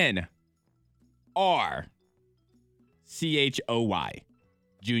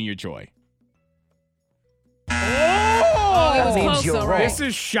 Junior Choi. Oh, it was That means close you're though, wrong. right? This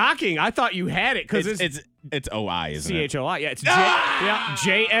is shocking. I thought you had it because It's OI, isn't it? CHOI. Yeah, it's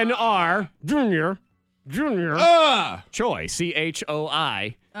JNR Junior Choi.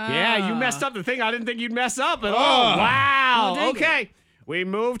 CHOI. Yeah, you messed up the thing I didn't think you'd mess up at all. Wow. Oh, dang Okay. We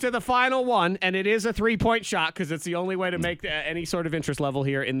move to the final one, and it is a 3-point shot because it's the only way to make any sort of interest level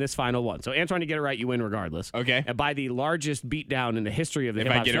here in this final one. So, Antoine, you get it right, you win regardless. Okay. And by the largest beatdown in the history of the If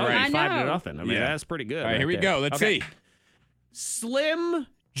I hip-hop get it show, right. I know. 5-0. I mean, Yeah. that's pretty good. All right, right here we there. go. Let's see. Slim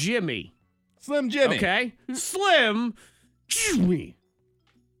Jimmy. Slim Jimmy. Okay. Slim Jimmy.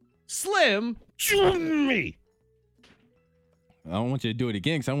 Slim Jimmy. I don't want you to do it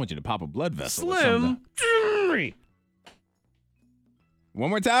again because I want you to pop a blood vessel or Slim something. Jimmy. One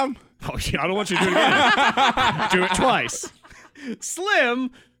more time? Oh, yeah, I don't want you to do it again. Do it twice.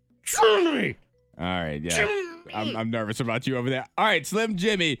 Slim Jimmy. All right, yeah. I'm nervous about you over there. All right, Slim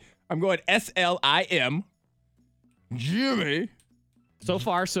Jimmy. I'm going SLIM. Jimmy. So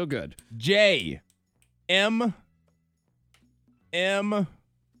far, so good. JMM.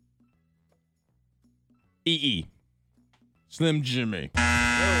 Slim Jimmy.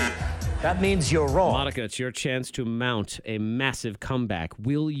 That means you're wrong. Monica, it's your chance to mount a massive comeback.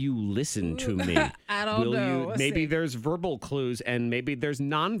 Will you listen to me? I don't know. Let's Maybe see. there's verbal clues and maybe there's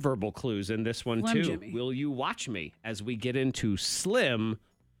nonverbal clues in this one Slim too. Jimmy. Will you watch me as we get into Slim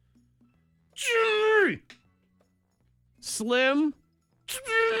Jimmy? Slim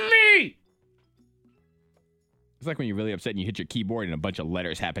Jimmy. It's like when you're really upset and you hit your keyboard and a bunch of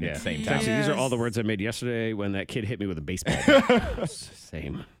letters happen at the same time. Actually, these are all the words I made yesterday when that kid hit me with a baseball bat.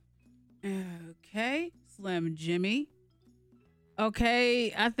 Same. Okay, Slim Jimmy.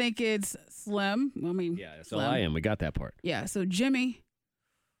 Okay, I think it's Slim. I mean, Yeah, that's Slim. all I am. We got that part. Yeah, so Jimmy.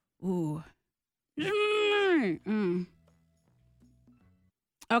 Ooh. Jimmy.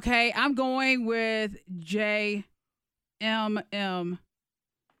 Okay, I'm going with JMMIIX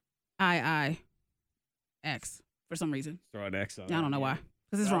for some reason. Throw an X on. I don't know why.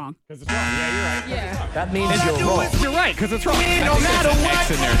 Because it's wrong. Because it's wrong. Yeah, you're right. Yeah. That means you're wrong. You're right, because it's wrong. No matter what.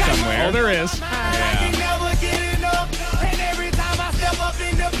 X in there somewhere. Oh, there is. Yeah. Never get enough. And every time I step up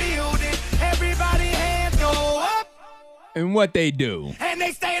in the building, everybody hands go up. And what they do. And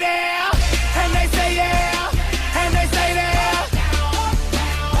they stay there. And they say yeah. And they stay there.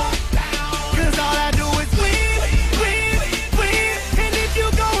 Cause all I do is win, win, win. And if you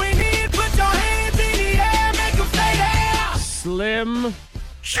going in, put your hands in the air, make them stay there. Slim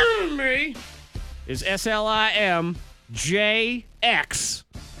Jimmy is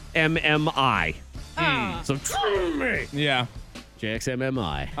SLIMJXMMI. So Jimmy. Yeah.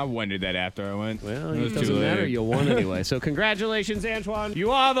 JXMMI. I wondered that after I went. Well, It it was doesn't too matter. late. You won anyway. So congratulations, Antoine. You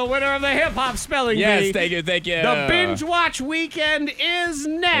are the winner of the Hip Hop Spelling Bee. Yes, thank you. The binge watch weekend is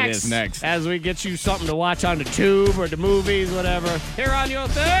next. It is next. As we get you something to watch on the tube or the movies, whatever. Here on your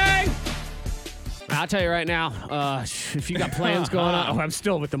thing. I'll tell you right now, if you got plans going on. Oh, I'm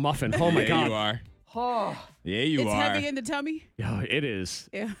still with the muffin. Oh, my Yeah, God. you are. Oh, Yeah, you it's are. heavy in the tummy. Yeah, it is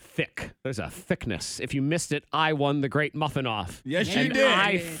Yeah. thick. There's a thickness. If you missed it, I won the great muffin off. Yes, you And did.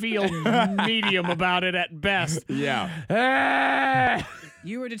 I feel medium about it at best. Yeah. Ah!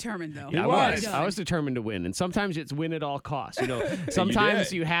 You were determined, though. Yeah, was. I was determined to win, and sometimes it's win at all costs. You know, sometimes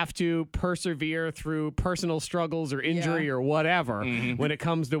did. you have to persevere through personal struggles or injury or whatever when it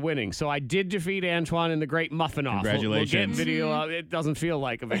comes to winning. So I did defeat Antoine in the Great Muffin Off. We'll get Congratulations. video. It doesn't feel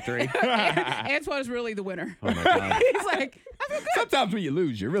like a victory. Antoine is really the winner. winner. Oh my God. He's like, I feel good. Sometimes when you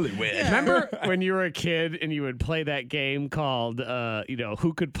lose, you really win. Remember when you were a kid and you would play that game called,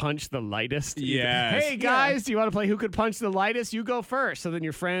 who could punch the lightest? Yes. Hey, guys, do you want to play who could punch the lightest? You go first. So then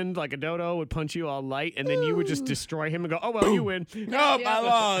your friend, like a dodo, would punch you all light, and then you would just destroy him and go, oh, well, you win. Nope, I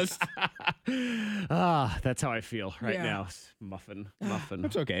lost. That's how I feel right Yeah. now. Muffin.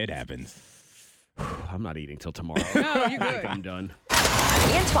 It's okay. It happens. I'm not eating till tomorrow. No, you're I good. think I'm done.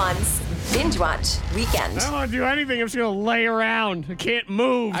 Antoine's Binge Watch Weekend. I don't want to do anything. I'm just going to lay around. I can't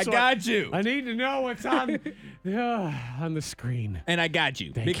move. I got you. I need to know what's on the screen. And I got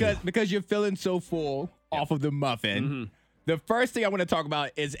you. Thank you. Because you're feeling so full off of the muffin. Mm-hmm. The first thing I want to talk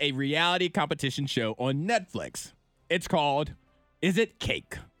about is a reality competition show on Netflix. It's called Is It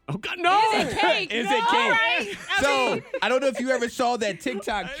Cake? Oh, God, no! Is it cake? Is No, it cake? right? I don't know if you ever saw that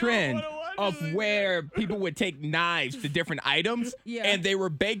TikTok trend of where people would take knives to different items, Yeah. and they were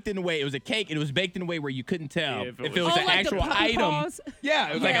baked in a way. It was a cake, and it was baked in a way where you couldn't tell if it was Oh, an like the actual puppy item. paws? Yeah,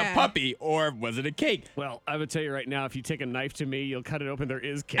 it was like a Yeah. puppy, or was it a cake? Well, I would tell you right now, if you take a knife to me, you'll cut it open. There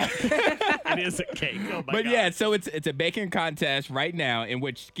is cake. It is a cake. Oh, my But God. yeah, so it's a baking contest right now in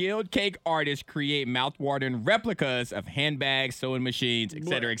which skilled cake artists create mouth-watering replicas of handbags, sewing machines, et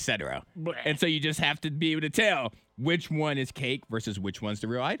cetera, et cetera. And so you just have to be able to tell which one is cake versus which one's the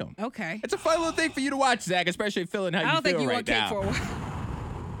real item. Okay. It's a fun little thing for you to watch, Zach, especially feeling how I you don't feel think you right want cake now. for a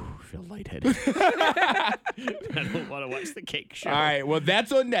while. I feel lightheaded. I don't want to watch the cake show. All right, well,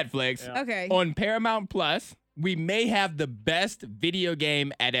 that's on Netflix. Yeah. Okay. On Paramount Plus, we may have the best video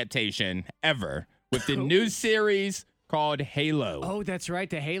game adaptation ever with the new series called Halo. Oh, that's right.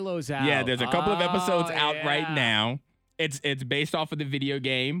 The Halo's out. Yeah, there's a couple of episodes out yeah. right now. It's based off of the video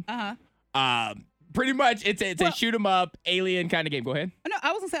game. Uh-huh. Pretty much, it's a shoot 'em up alien kind of game. Go ahead. No,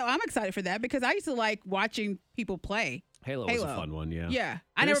 I was gonna say I'm excited for that because I used to like watching people play. Halo was a fun one, yeah. Yeah,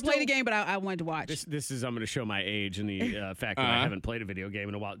 I There's never played still- the game, but I wanted to watch. This is, I'm going to show my age and the fact that I haven't played a video game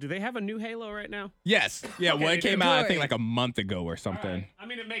in a while. Do they have a new Halo right now? Yes. Yeah, well, Okay, it came out, I good. think, like a month ago or something. All right. I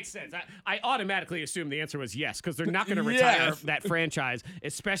mean, it makes sense. I automatically assumed the answer was yes, because they're not going to retire Yes. that franchise,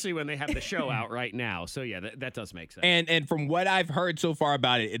 especially when they have the show out right now. So, yeah, that does make sense. And from what I've heard so far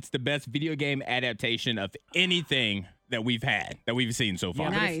about it, it's the best video game adaptation of anything that we've seen so far.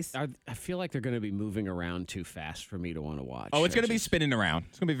 Yeah, but Nice. I feel like they're going to be moving around too fast for me to want to watch. Oh, it's going to be spinning around.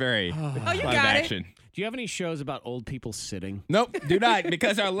 It's going to be very Oh, you live got it. action. Do you have any shows about old people sitting? Nope, do not,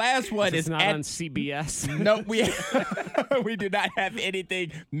 because our last one It's is not at on CBS. No, we do not have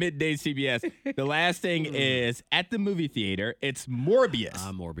anything midday CBS. The last thing is at the movie theater. It's Morbius,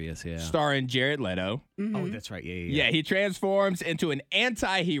 Morbius, yeah. starring Jared Leto. Oh, that's right. Yeah. Yeah, he transforms into an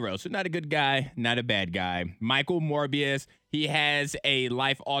anti-hero. So not a good guy, not a bad guy. Michael Morbius, he has a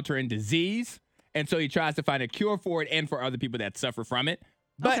life-altering disease, and so he tries to find a cure for it and for other people that suffer from it.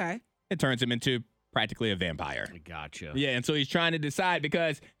 But Okay. it turns him into practically a vampire. Gotcha. Yeah, and so he's trying to decide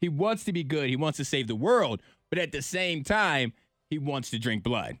because he wants to be good. He wants to save the world. But at the same time, he wants to drink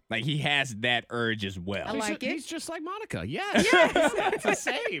blood. Like, he has that urge as well. I like it. He's just like Monica. Yes. It's the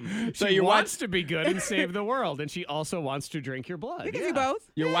same. So She you wants watch- to be good and save the world, and she also wants to drink your blood. We can Yeah. do both.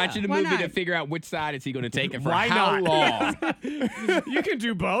 You're watching the Why movie to not? figure out which side is he going to take and for Why how not? long. You can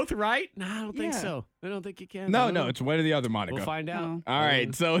do both, right? No, I don't think Yeah. so. I don't think you can. No, it's one or the other, Monica. We'll find out. Oh. All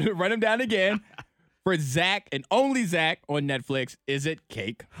right, so run him down again. For Zach and only Zach on Netflix, Is It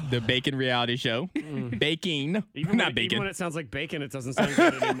Cake? The bacon reality show. Baking, not Even bacon. when it sounds like bacon, it doesn't sound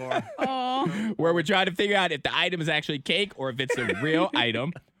good anymore. Oh, Where we're trying to figure out if the item is actually cake or if it's a real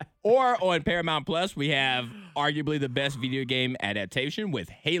item. Or on Paramount Plus, we have arguably the best video game adaptation with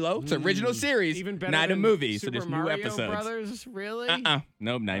Halo. It's an original series, Even better not a than movie. Super So there's new Mario episodes. Brothers, really?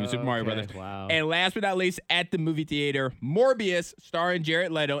 Nope, not even Super Mario Okay, Brothers. wow. And last but not least, at the movie theater, Morbius, starring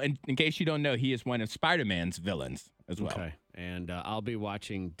Jared Leto. And in case you don't know, he is one of Spider-Man's villains as well. Okay. And I'll be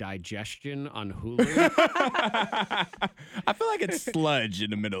watching Digestion on Hulu. I feel like it's sludge in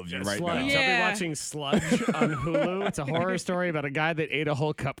the middle of you right Sludge. now. I'll be Yeah. watching Sludge on Hulu. It's a horror story about a guy that ate a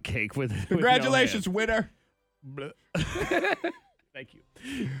whole cupcake with Congratulations, winner. no hand. Thank you.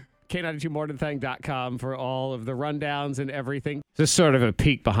 K92morningthang.com for all of the rundowns and everything. This is sort of a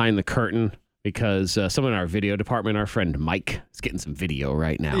peek behind the curtain because someone in our video department, our friend Mike, is getting some video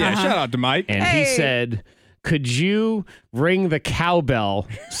right now. Yeah, shout out to Mike. And he Hey. said, could you ring the cowbell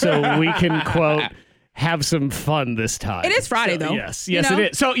so we can, quote, have some fun this time? It is Friday, though. Yes, You yes, know?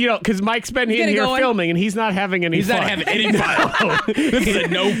 it is. So, because Mike's been in Get it here going. filming and he's not having any He's fun. not having any fun. This is a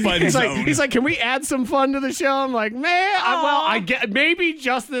no fun He's zone. like, can we add some fun to the show? I'm like, man, I get maybe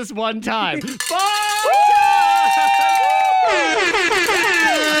just this one time. Fun time!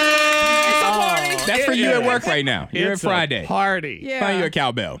 it's a party. That's for you at work right now. You're It's at Friday. a party. Yeah. Find you a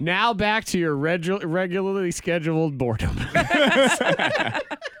cowbell. Now back to your regularly scheduled boredom.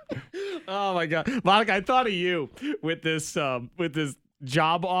 Oh my God, Monica, I thought of you with this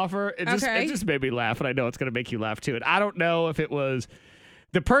job offer. It just made me laugh, and I know it's going to make you laugh too. And I don't know if it was.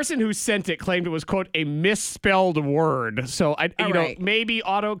 The person who sent it claimed it was, quote, a misspelled word. So, maybe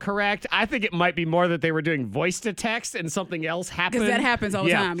autocorrect. I think it might be more that they were doing voice to text and something else happened. Because that happens all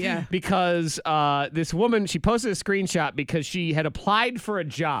the time, yeah. Because this woman, she posted a screenshot because she had applied for a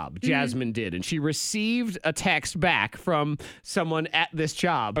job, Jasmine did, and she received a text back from someone at this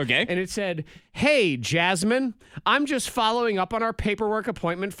job. Okay. And it said, "Hey, Jasmine, I'm just following up on our paperwork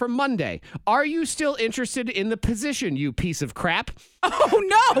appointment for Monday. Are you still interested in the position, you piece of crap?" Oh,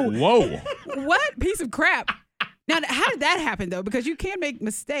 no. Whoa. What? Piece of crap. Now, how did that happen, though? Because you can make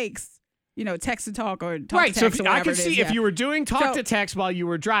mistakes, text to talk or talk Right, to so text or whatever I could it is, see if yeah. you were doing talk to text while you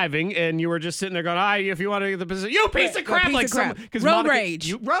were driving and you were just sitting there going, if you want to get the position, you piece of crap. Piece of crap. Because Road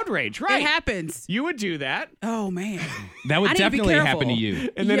rage. Road rage, right. It happens. You would do that. Oh, man. That would I need to be definitely happen careful. to you.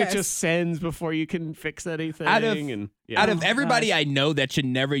 And then Yes. it just sends before you can fix anything. Out of everybody I know that should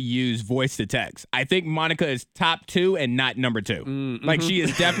never use voice to text, I think Monica is top 2 and not number 2. Mm-hmm. Like, she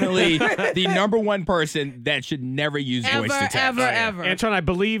is definitely the number 1 person that should never use voice to text. Ever. Antoine, I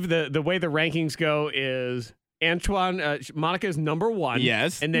believe the way the rankings go is Antoine, Monica is number 1.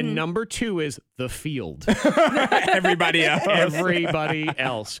 Yes. And then number 2 is the field. Everybody else. Everybody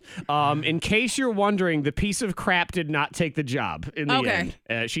else. In case you're wondering, the piece of crap did not take the job in the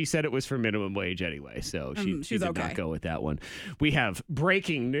end. She said it was for minimum wage anyway, so she did not go with that one. We have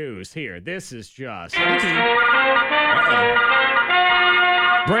breaking news here. This is just...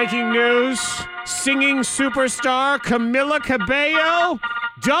 Breaking news. Singing superstar Camila Cabello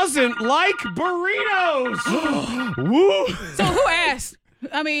doesn't like burritos. Woo. So who asked?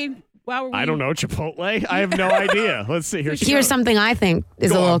 I mean, why were we... I don't know, Chipotle? I have no idea. Let's see. Here's something I think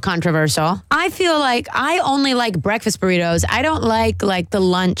is a little controversial. I feel like I only like breakfast burritos. I don't like the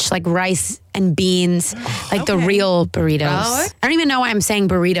lunch, like rice and beans, like the real burritos. Oh. I don't even know why I'm saying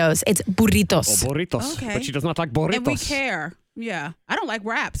burritos. It's burritos. Oh, burritos. Okay. But she does not like burritos. And we care. Yeah. I don't like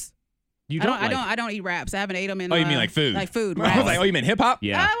wraps. You don't I don't eat wraps. I haven't ate them in. Oh, you mean like food? Like food. I was like, oh, you mean hip hop?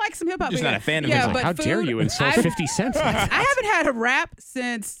 Yeah. I like some hip hop. Just not a fan of yeah, hip-hop. but How dare food, you insult 50 cents? I haven't had a wrap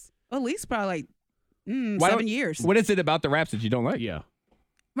since at least probably like 7 years. What is it about the raps that you don't like? Yeah.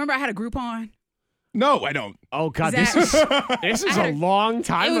 Remember I had a Groupon? No, I don't. Oh, God, this is a long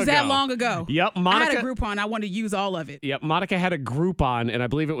time ago. It was that long ago. Yep, I Monica. had a Groupon. I wanted to use all of it. Yep, Monica had a Groupon, and I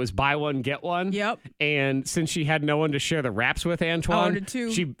believe it was buy one, get one. Yep. And since she had no one to share the wraps with, Antoine, I ordered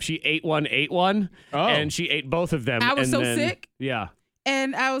 2. She ate one, and she ate both of them. I was and so sick. Yeah.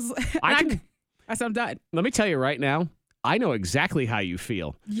 And I was... I said, I'm done. Let me tell you right now, I know exactly how you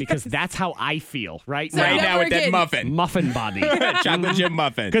feel because that's how I feel right So now. Right now with that Muffin body. Chocolate chip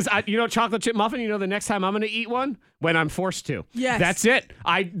muffin. Because chocolate chip muffin, the next time I'm going to eat one, when I'm forced to. Yes. That's it.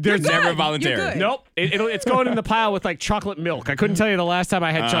 There's Never You're voluntary. good. Nope. It's going in the pile with like chocolate milk. I couldn't tell you the last time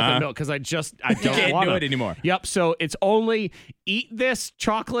I had chocolate milk because I don't can't want do it anymore. Yep. So it's only eat this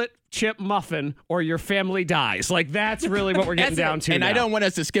chocolate chip muffin or your family dies. Like that's really what we're getting down to. And now. I don't want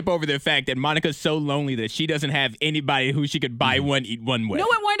us to skip over the fact that Monica's so lonely that she doesn't have anybody who she could buy one, eat one with. No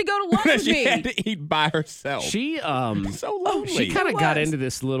one wanted to go to lunch with she me. had to eat by herself. She so lonely. She kind of got into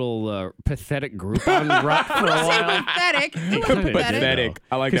this little pathetic Groupon rut for a while. Pathetic. It was Kinda pathetic.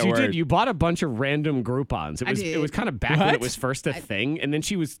 I like that you word. You bought a bunch of random Groupons. It was kind of back when What? it was first a thing, and then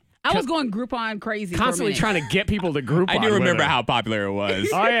she was I was going Groupon crazy. constantly for a minute. trying to get people to Groupon. I do with remember her. how popular it was.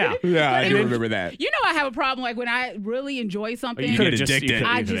 Oh yeah, Yeah, I do then- remember that. You know, I have a problem. Like when I really enjoy something. You could have get just addicted.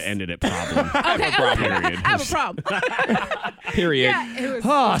 I have just- ended it. Problem. Okay, I have a problem. Period. Yeah, it was,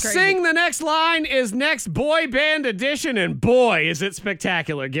 Oh, it was crazy. sing the next line is next boy band edition, and boy, is it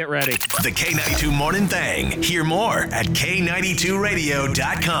spectacular. Get ready. The K92 Morning Thang. Hear more at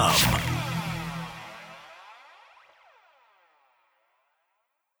K92Radio.com.